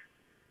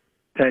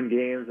 10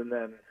 games and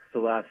then the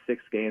last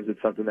 6 games,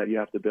 it's something that you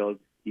have to build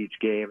each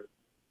game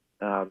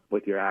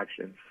with your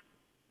actions.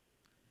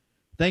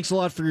 Thanks a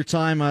lot for your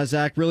time,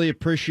 Zach. Really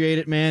appreciate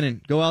it, man.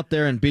 And go out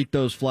there and beat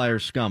those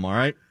Flyers scum, all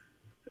right?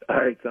 All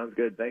right, sounds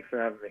good. Thanks for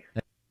having me.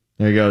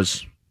 There he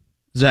goes.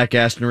 Zach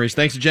Aston-Reese.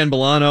 Thanks to Jen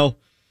Bolano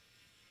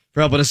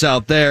for helping us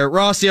out there.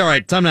 Rossi, all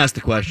right, time to ask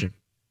the question.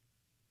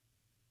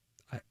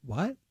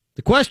 What?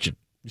 The question.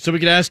 So we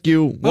could ask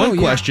you one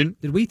question.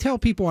 Did we tell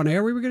people on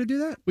air we were going to do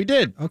that? We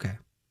did. Okay.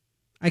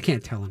 I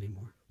can't tell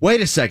anymore.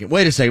 Wait a second.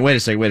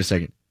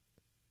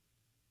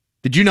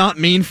 Did you not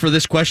mean for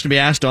this question to be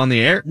asked on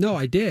the air? No,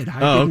 I did.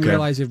 I didn't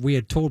realize if we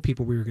had told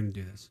people we were going to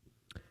do this.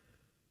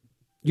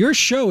 Your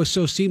show is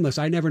so seamless,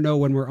 I never know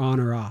when we're on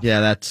or off.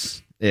 Yeah,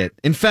 that's it.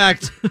 In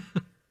fact,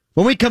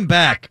 when we come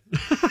back,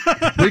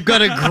 we've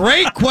got a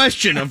great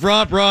question of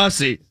Rob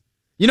Rossi.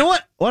 You know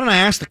what? Why don't I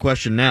ask the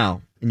question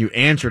now, and you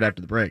answer it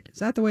after the break? Is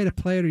that the way to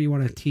play it, or do you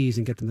want to tease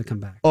and get them to come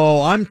back?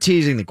 Oh, I'm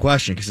teasing the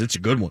question because it's a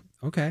good one.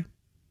 Okay.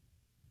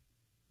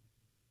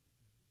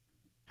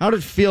 How did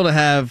it feel to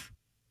have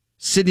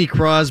Sidney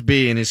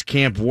Crosby and his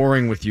camp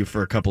warring with you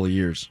for a couple of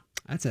years?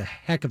 That's a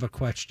heck of a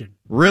question.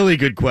 Really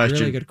good question.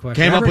 Really good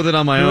question. Came up with it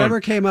on my own.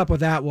 Whoever came up with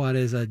that one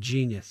is a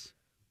genius.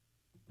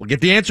 We'll get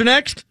the answer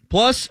next,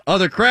 plus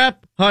other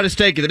crap, hottest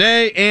take of the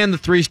day, and the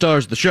 3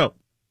 stars of the show.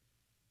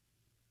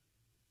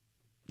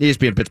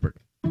 ESPN Pittsburgh.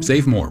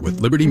 Save more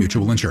with Liberty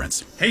Mutual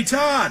Insurance. Hey,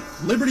 Todd,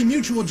 Liberty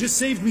Mutual just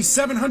saved me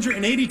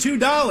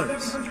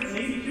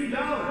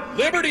 $782.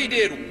 Liberty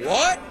did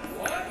what?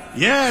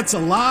 Yeah, it's a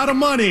lot of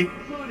money.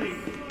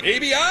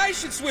 Maybe I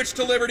should switch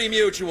to Liberty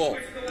Mutual.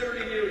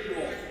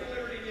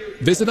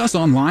 Visit us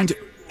online to...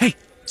 Hey,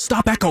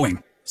 stop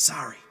echoing.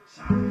 Sorry.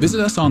 Visit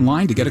us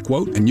online to get a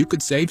quote, and you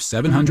could save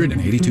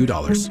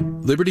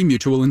 $782. Liberty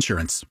Mutual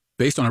Insurance.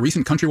 Based on a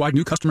recent countrywide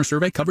new customer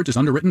survey, coverage is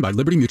underwritten by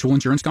Liberty Mutual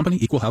Insurance Company,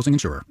 Equal Housing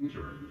Insurer.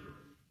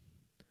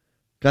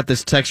 Got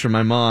this text from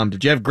my mom.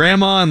 Did you have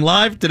Grandma on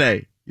live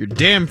today? You're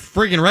damn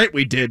friggin' right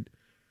we did.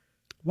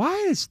 Why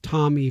is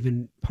Tom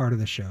even part of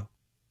the show?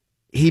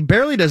 He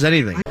barely does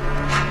anything.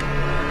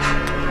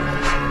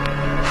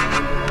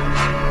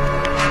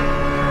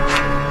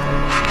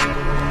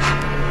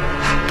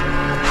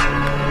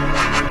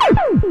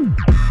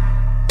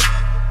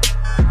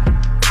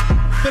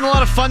 Been a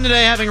lot of fun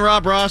today having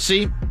Rob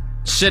Rossi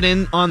sit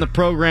in on the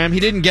program. He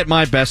didn't get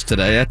my best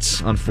today.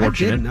 That's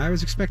unfortunate. I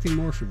was expecting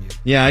more from you.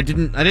 Yeah, I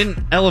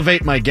didn't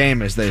elevate my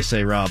game, as they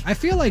say, Rob. I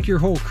feel like your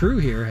whole crew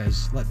here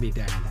has let me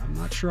down. I'm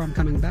not sure I'm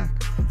coming back.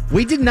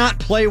 We did not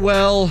play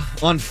well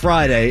on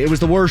Friday. It was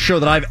the worst show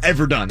that I've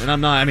ever done.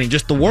 And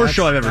just the worst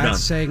show I've ever done.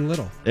 That's saying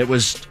little. It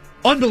was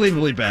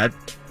unbelievably bad.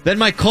 Then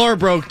my car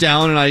broke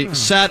down, and I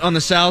sat on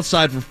the south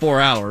side for 4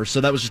 hours,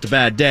 so that was just a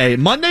bad day.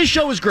 Monday's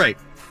show was great.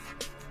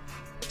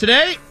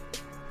 Today,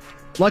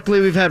 luckily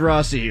we've had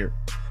Rossi here.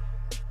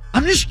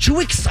 I'm just too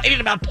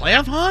excited about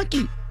playoff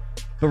hockey.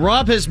 But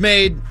Rob has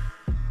made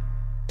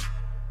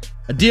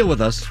a deal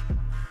with us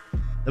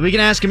that we can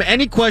ask him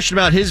any question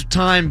about his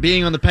time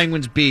being on the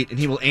Penguins beat, and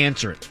he will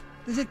answer it.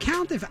 Does it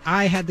count if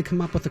I had to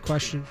come up with a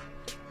question?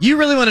 You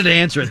really wanted to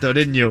answer it, though,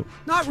 didn't you?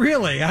 Not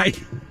really.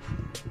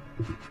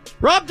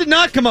 Rob did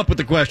not come up with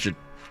the question.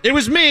 It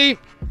was me.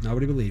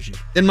 Nobody believes you.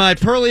 In my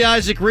Pearly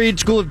Isaac Reed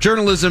School of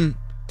Journalism.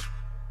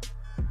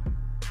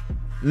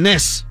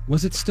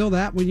 Was it still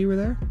that when you were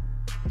there?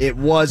 It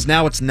was.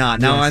 Now it's not.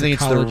 Now Yeah, I think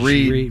it's the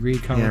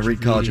Reed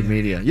College of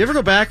Media. Media. You ever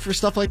go back for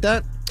stuff like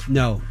that?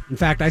 No. In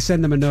fact, I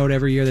send them a note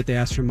every year that they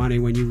ask for money.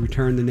 When you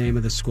return the name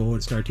of the school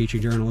and start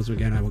teaching journalism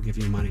again, I will give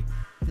you money.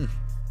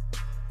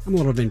 I'm a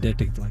little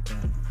vindictive like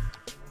that.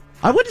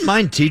 I wouldn't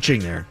mind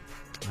teaching there.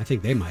 I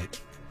think they might.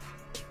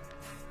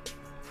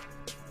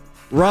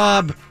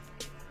 Rob,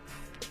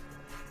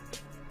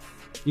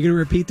 you going to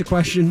repeat the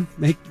question?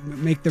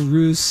 Make the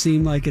ruse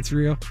seem like it's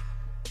real?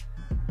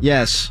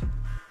 yes.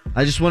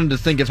 I just wanted to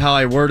think of how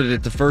I worded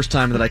it the first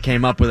time that I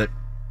came up with it.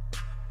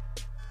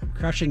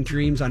 Crushing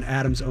dreams on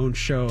Adam's own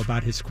show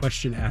about his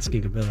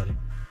question-asking ability.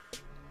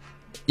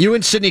 You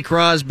and Sidney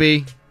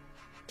Crosby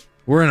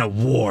were in a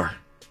war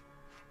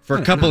for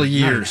a couple of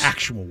years. Not an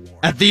actual war.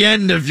 At the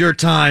end of your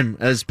time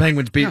as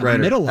Penguins beat writer.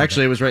 middle of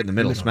Actually, it was right in the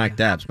middle. Smack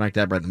dab right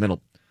in the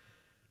middle.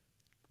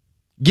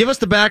 Give us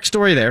the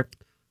backstory there.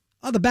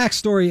 Oh, the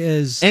backstory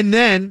is... And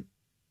then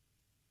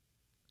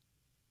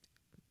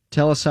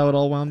tell us how it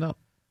all wound up.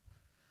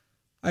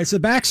 All right, so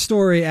the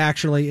backstory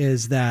actually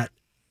is that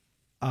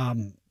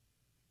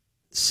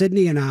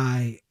Sydney and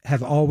I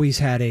have always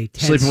had a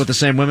tense Sleeping with the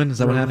same women? Is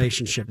that what happened?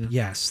 relationship. Yeah.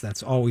 Yes,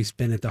 that's always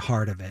been at the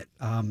heart of it.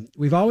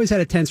 We've always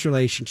had a tense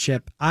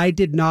relationship. I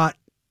did not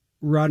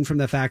run from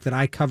the fact that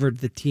I covered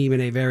the team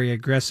in a very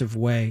aggressive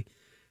way.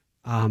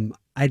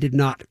 I did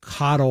not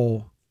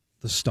coddle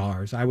the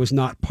Stars. I was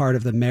not part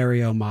of the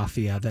Mario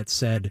Mafia that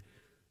said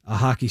a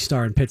hockey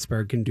star in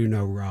Pittsburgh can do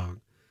no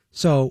wrong.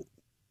 So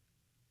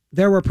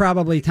there were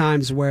probably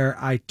times where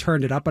I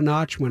turned it up a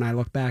notch when I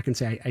look back and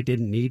say I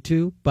didn't need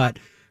to. But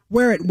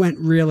where it went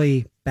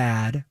really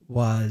bad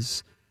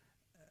was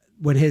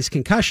when his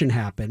concussion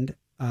happened.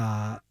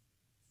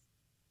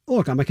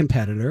 Look, I'm a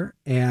competitor,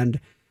 and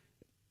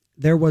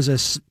there was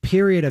a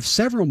period of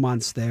several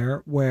months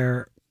there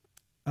where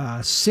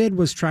Sid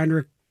was trying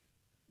to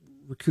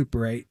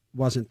recuperate,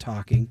 wasn't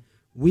talking.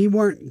 We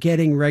weren't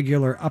getting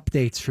regular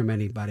updates from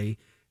anybody.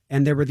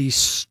 And there were these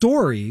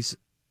stories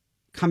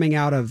coming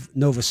out of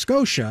Nova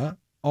Scotia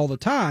all the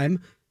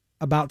time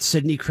about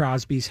Sidney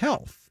Crosby's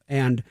health.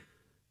 And,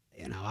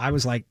 I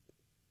was like,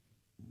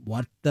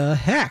 what the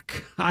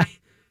heck?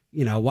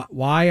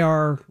 Why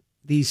are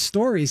these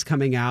stories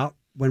coming out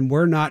when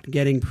we're not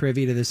getting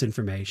privy to this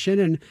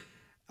information?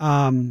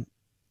 And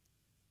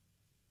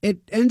it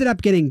ended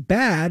up getting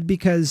bad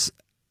because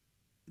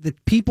the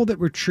people that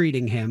were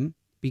treating him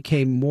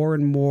became more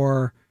and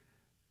more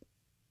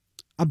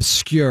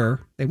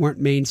obscure. They weren't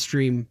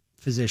mainstream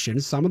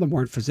physicians. Some of them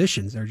weren't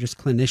physicians. They're just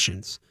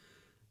clinicians.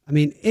 I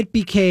mean, it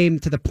became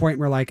to the point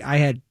where I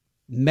had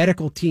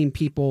medical team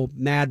people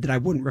mad that I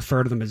wouldn't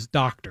refer to them as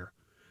doctor,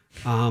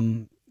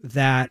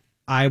 that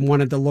I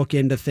wanted to look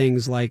into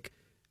things like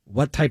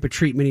what type of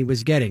treatment he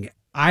was getting.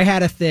 I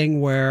had a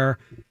thing where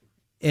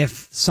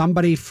if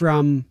somebody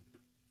from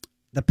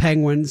the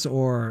Penguins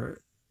or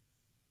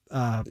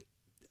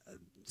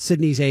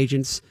Sydney's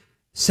agents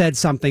said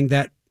something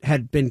that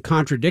had been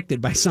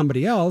contradicted by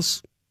somebody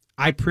else,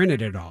 I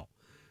printed it all.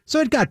 So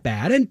it got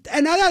bad. And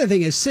another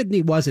thing is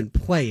Sydney wasn't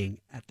playing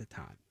at the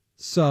time.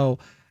 So,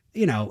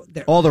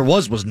 all there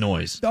was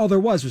noise. All there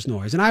was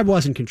noise, and I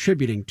wasn't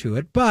contributing to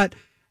it. But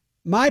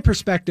my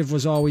perspective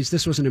was always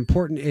this was an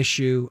important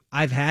issue.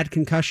 I've had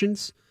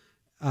concussions.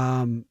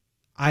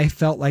 I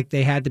felt like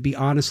they had to be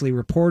honestly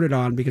reported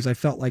on because I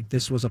felt like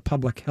this was a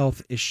public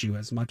health issue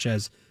as much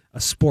as a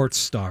sports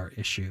star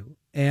issue.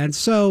 And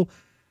so,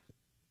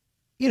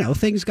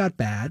 things got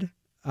bad.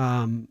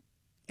 And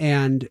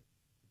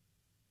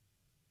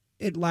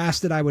it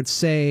lasted, I would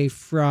say,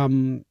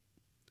 from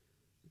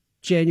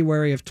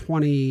January of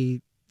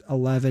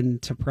 2011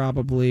 to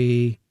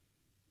probably,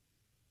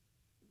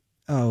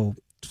 through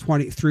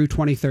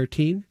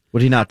 2013.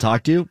 Would he not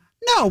talk to you?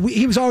 No,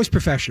 he was always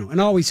professional and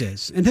always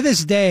is. And to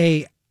this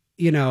day,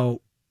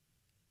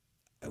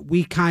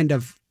 we kind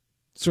of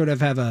sort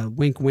of have a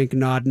wink, wink,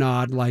 nod,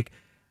 nod. Like,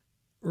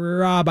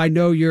 Rob, I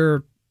know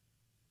you're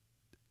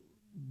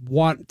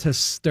want to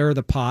stir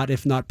the pot,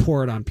 if not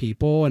pour it on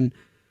people. And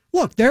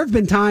look, there have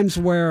been times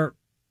where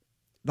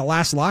the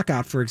last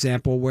lockout, for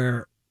example,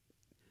 where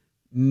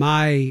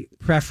my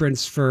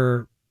preference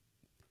for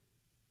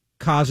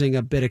causing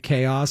a bit of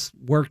chaos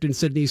worked in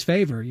Sydney's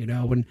favor,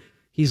 when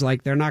he's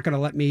like, they're not going to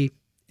let me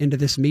into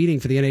this meeting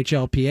for the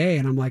NHLPA.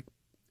 And I'm like,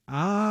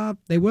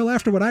 they will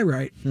after what I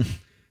write,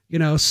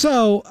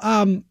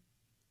 so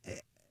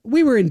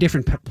we were in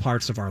different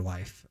parts of our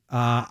life.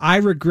 I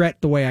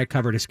regret the way I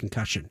covered his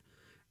concussion.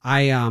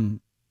 I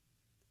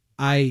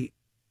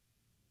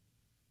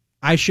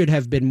should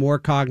have been more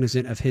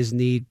cognizant of his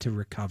need to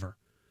recover.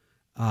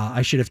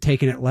 I should have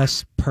taken it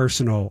less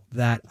personal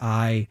that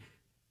I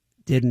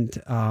didn't,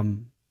 I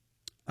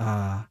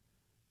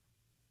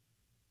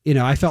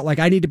felt like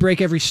I need to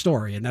break every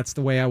story, and that's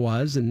the way I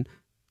was, and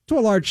to a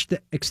large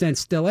extent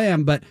still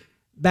am, but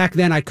back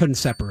then I couldn't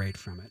separate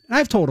from it. And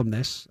I've told him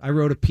this. I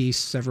wrote a piece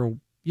several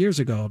years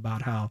ago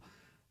about how,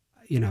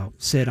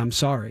 Sid, I'm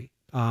sorry.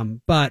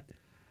 But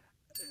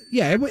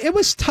yeah, it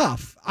was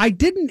tough. I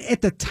didn't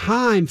at the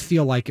time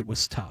feel like it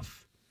was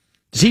tough.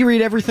 Does he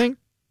read everything?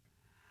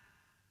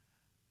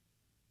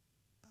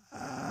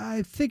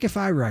 I think if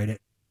I write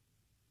it,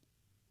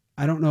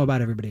 I don't know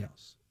about everybody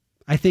else.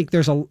 I think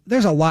there's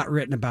a lot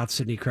written about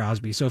Sidney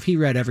Crosby. So if he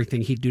read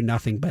everything, he'd do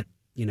nothing but,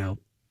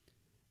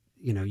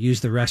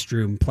 use the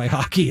restroom, play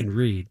hockey, and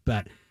read.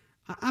 But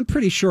I'm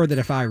pretty sure that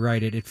if I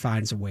write it, it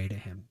finds a way to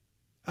him.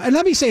 And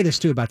let me say this,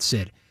 too, about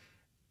Sid.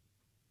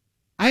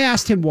 I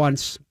asked him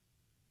once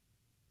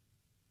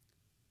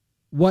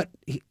what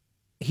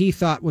he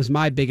thought was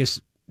my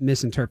biggest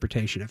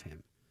misinterpretation of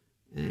him.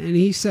 And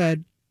he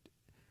said,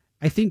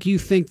 I think you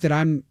think that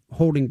I'm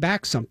holding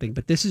back something,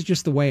 but this is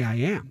just the way I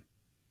am.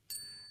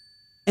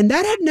 And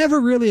that had never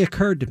really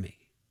occurred to me.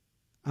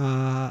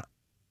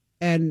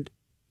 And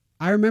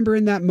I remember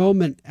in that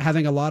moment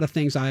having a lot of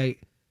things I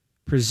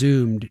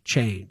presumed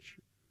change.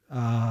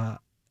 I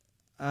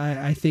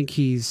don't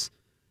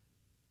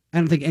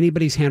think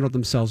anybody's handled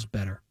themselves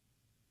better.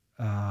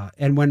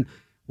 And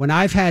when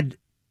I've had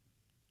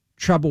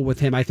trouble with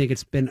him, I think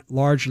it's been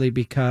largely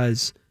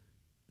because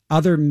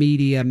other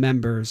media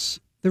members,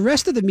 the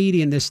rest of the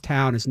media in this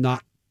town is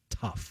not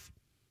tough.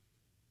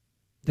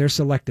 They're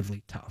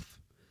selectively tough.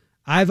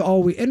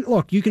 And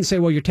look, you can say,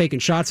 well, you're taking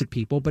shots at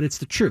people, but it's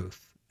the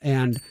truth.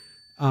 And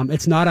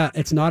it's not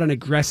an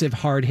aggressive,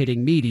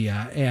 hard-hitting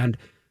media. And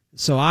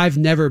so I've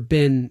never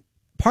been,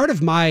 part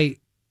of my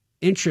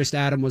interest,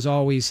 Adam, was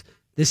always,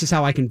 this is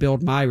how I can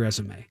build my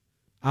resume.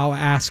 I'll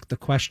ask the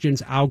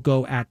questions, I'll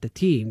go at the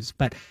teams,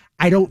 but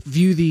I don't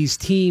view these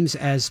teams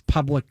as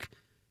public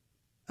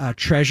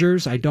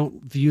treasures. I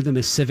don't view them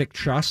as civic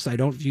trusts. I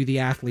don't view the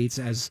athletes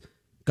as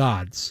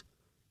gods.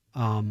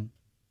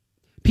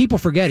 People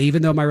forget,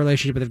 even though my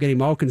relationship with Evgeny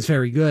Malkin is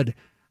very good,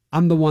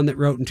 I'm the one that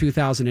wrote in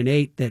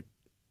 2008 that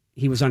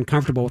he was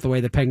uncomfortable with the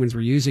way the Penguins were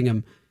using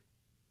him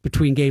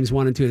between games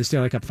 1 and 2 of the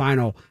Stanley Cup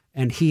final,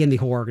 and he and the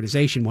whole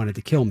organization wanted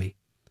to kill me.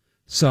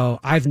 So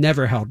I've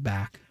never held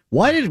back.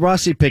 Why did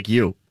Rossi pick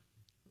you?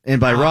 And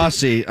by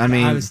Rossi, I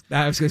mean... I was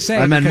going to say,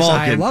 I meant because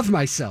Malkin. I love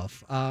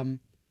myself. I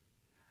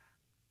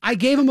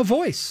gave him a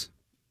voice.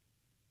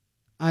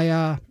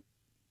 I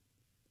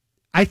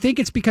think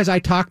it's because I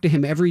talked to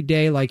him every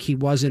day like he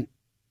wasn't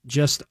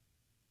just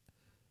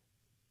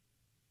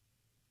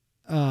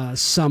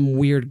some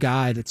weird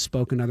guy that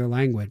spoke another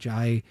language.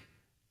 I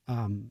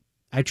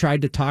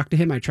tried to talk to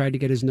him. I tried to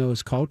get his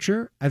nose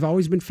culture. I've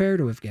always been fair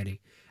to Evgeny.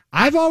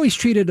 I've always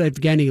treated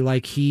Evgeny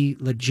like he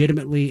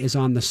legitimately is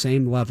on the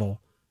same level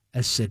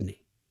as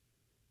Sidney.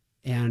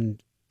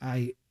 And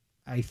I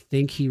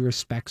think he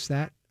respects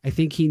that. I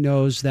think he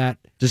knows that.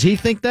 Does he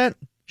think that?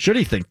 Should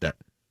he think that?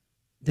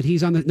 That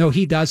he's on the... No,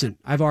 he doesn't.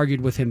 I've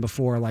argued with him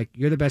before, like,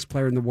 you're the best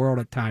player in the world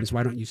at times.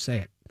 Why don't you say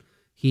it?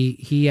 He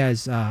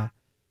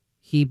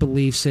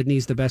believes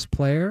Sidney's the best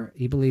player.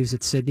 He believes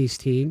it's Sidney's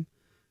team.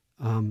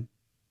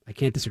 I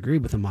can't disagree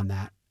with him on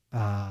that.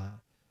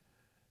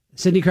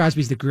 Sidney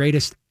Crosby's the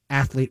greatest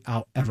athlete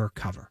I'll ever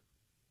cover.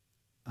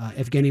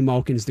 Evgeny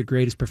Malkin's the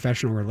greatest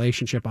professional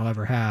relationship I'll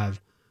ever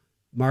have.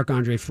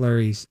 Marc-Andre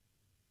Fleury's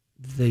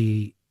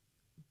the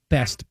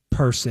best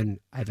person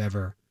I've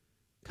ever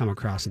come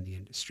across in the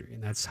industry.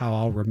 And that's how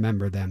I'll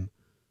remember them.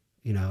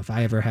 If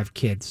I ever have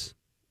kids,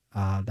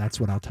 that's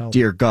what I'll tell them.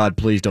 Dear God,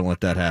 please don't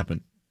let that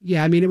happen.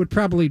 Yeah, I mean, it would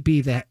probably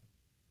be that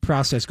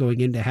process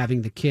going into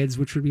having the kids,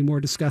 which would be more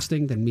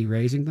disgusting than me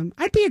raising them.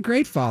 I'd be a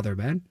great father,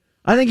 man.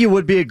 I think you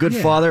would be a good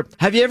father.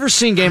 Have you ever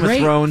seen Game of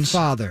Thrones?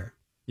 Father.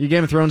 You a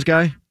Game of Thrones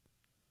guy?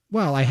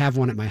 Well, I have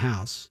one at my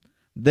house.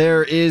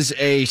 There is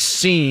a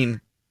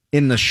scene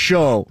in the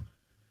show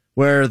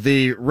where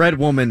the Red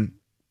Woman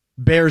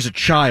bears a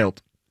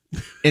child,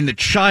 and the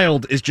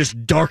child is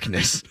just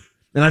darkness.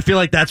 And I feel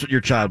like that's what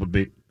your child would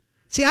be.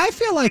 See, I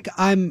feel like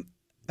I'm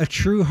a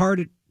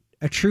true-hearted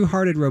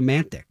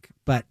romantic,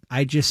 but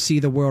I just see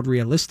the world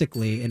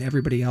realistically, and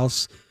everybody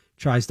else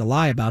tries to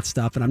lie about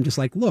stuff, and I'm just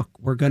like, look,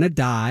 we're going to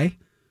die.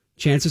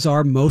 Chances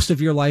are most of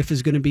your life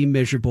is going to be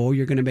miserable.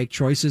 You're going to make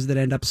choices that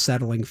end up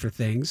settling for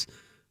things.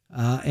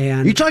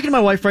 And are you talking to my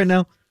wife right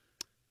now?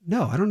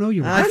 No, I don't know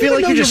your wife. I feel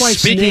like you're just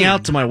speaking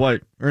out to my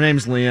wife. Her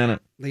name's Leanna.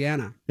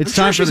 Leanna. It's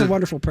time she's for a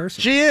wonderful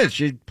person. She is.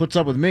 She puts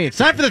up with me. It's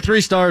time for the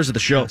 3 stars of the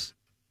show. Yes.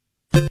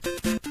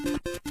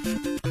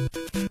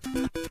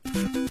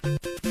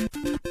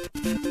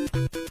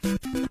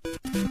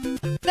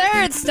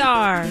 Third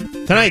star.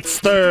 Tonight's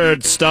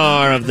 3rd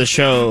star of the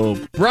show,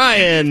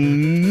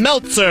 Brian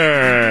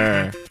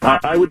Meltzer.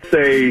 I would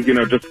say,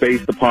 just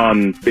based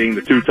upon being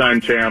the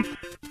 2-time champs,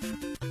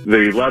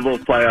 the level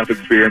of playoff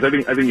experience,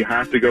 I think you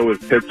have to go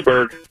with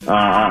Pittsburgh.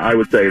 I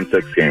would say in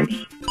 6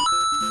 games.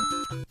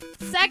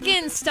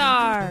 second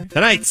star.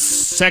 Tonight's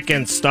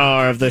second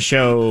star of the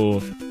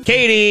show,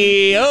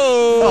 Katie.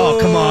 Oh,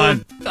 come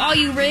on. All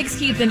you rigs,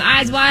 keep them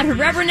eyes wide for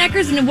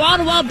rubberneckers and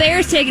wall-to-wall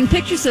bears taking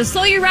pictures, so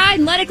slow your ride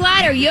and let it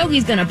glide or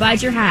Yogi's gonna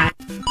bite your hat.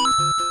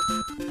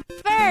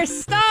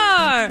 First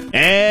star.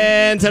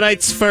 And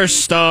tonight's first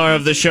star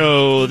of the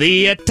show,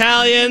 the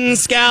Italian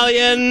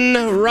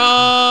scallion, Rob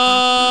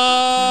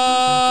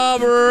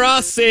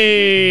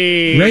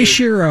Rossi. Ray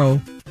Shiro,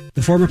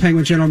 the former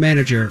Penguin general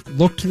manager,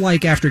 looked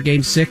like after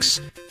Game 6,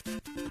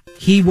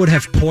 he would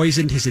have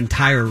poisoned his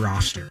entire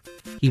roster.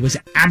 He was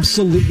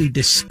absolutely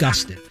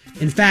disgusted.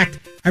 In fact,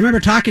 I remember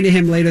talking to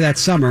him later that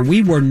summer.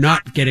 We were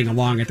not getting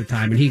along at the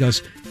time, and he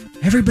goes,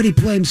 everybody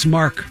blames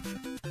Mark.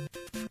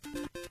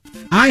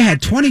 I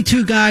had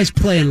 22 guys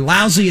playing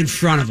lousy in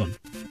front of him.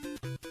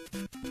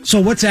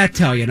 So what's that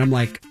tell you? And I'm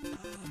like,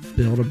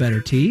 build a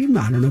better team?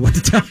 I don't know what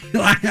to tell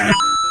you.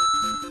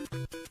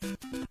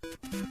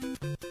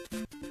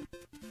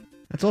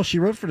 That's all she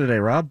wrote for today,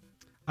 Rob.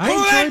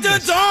 I enjoyed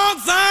this.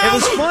 It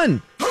was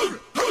fun.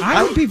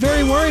 I would be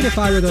very worried if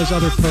I were those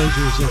other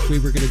posers if we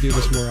were going to do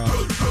this more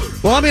often.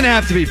 Well, I'm going to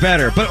have to be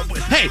better. But,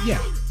 hey,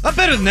 yeah, I'm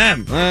better than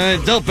them.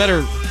 They'll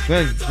better.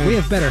 We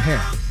have better hair,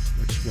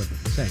 which is what I'm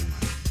saying.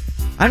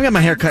 I haven't got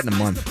my hair cut in a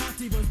month.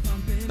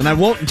 And I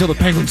won't until the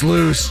Penguins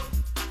lose.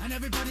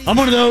 I'm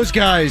one of those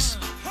guys.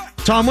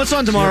 Tom, what's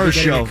on tomorrow's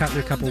show? Cut in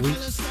a couple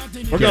weeks.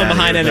 We're going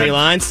behind enemy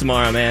lines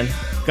tomorrow, man.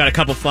 Got a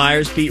couple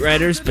Flyers beat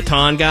writers.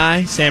 Baton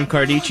guy, Sam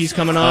Cardicci's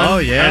coming on. Oh,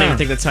 yeah. I don't even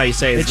think that's how you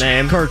say his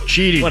name.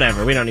 Carchidi.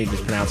 Whatever, we don't need to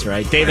pronounce it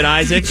right. David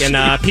Isaac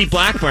and Pete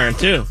Blackburn,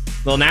 too.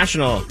 Little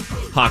national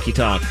hockey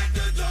talk.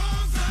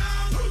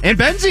 And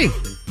Benzie.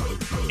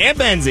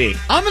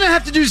 I'm going to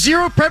have to do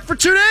zero prep for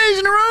 2 days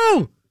in a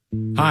row.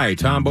 Hi,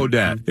 Tom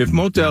Bodette. If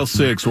Motel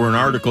 6 were an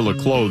article of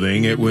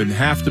clothing, it would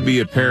have to be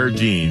a pair of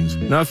jeans.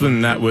 Nothing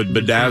that would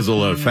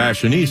bedazzle a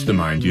fashionista,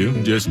 mind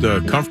you. Just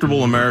a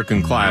comfortable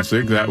American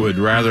classic that would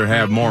rather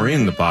have more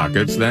in the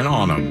pockets than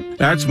on them.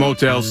 That's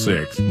Motel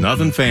 6.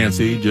 Nothing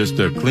fancy, just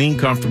a clean,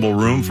 comfortable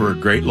room for a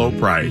great low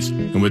price.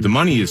 And with the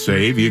money you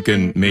save, you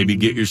can maybe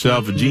get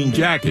yourself a jean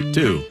jacket,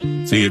 too.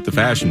 See you at the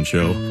fashion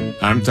show.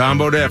 I'm Tom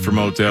Bodette for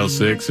Motel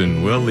 6,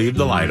 and we'll leave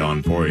the light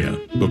on for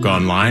you. Book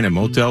online at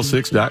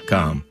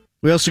motel6.com.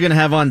 We're also going to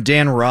have on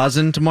Dan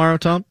Rosen tomorrow,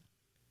 Tom.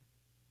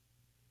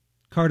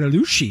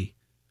 Cardalucci.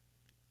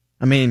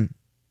 I mean,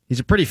 he's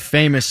a pretty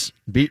famous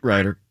beat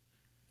writer.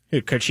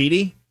 Who,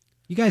 Carchidi?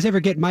 You guys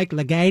ever get Mike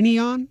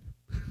Lagani on?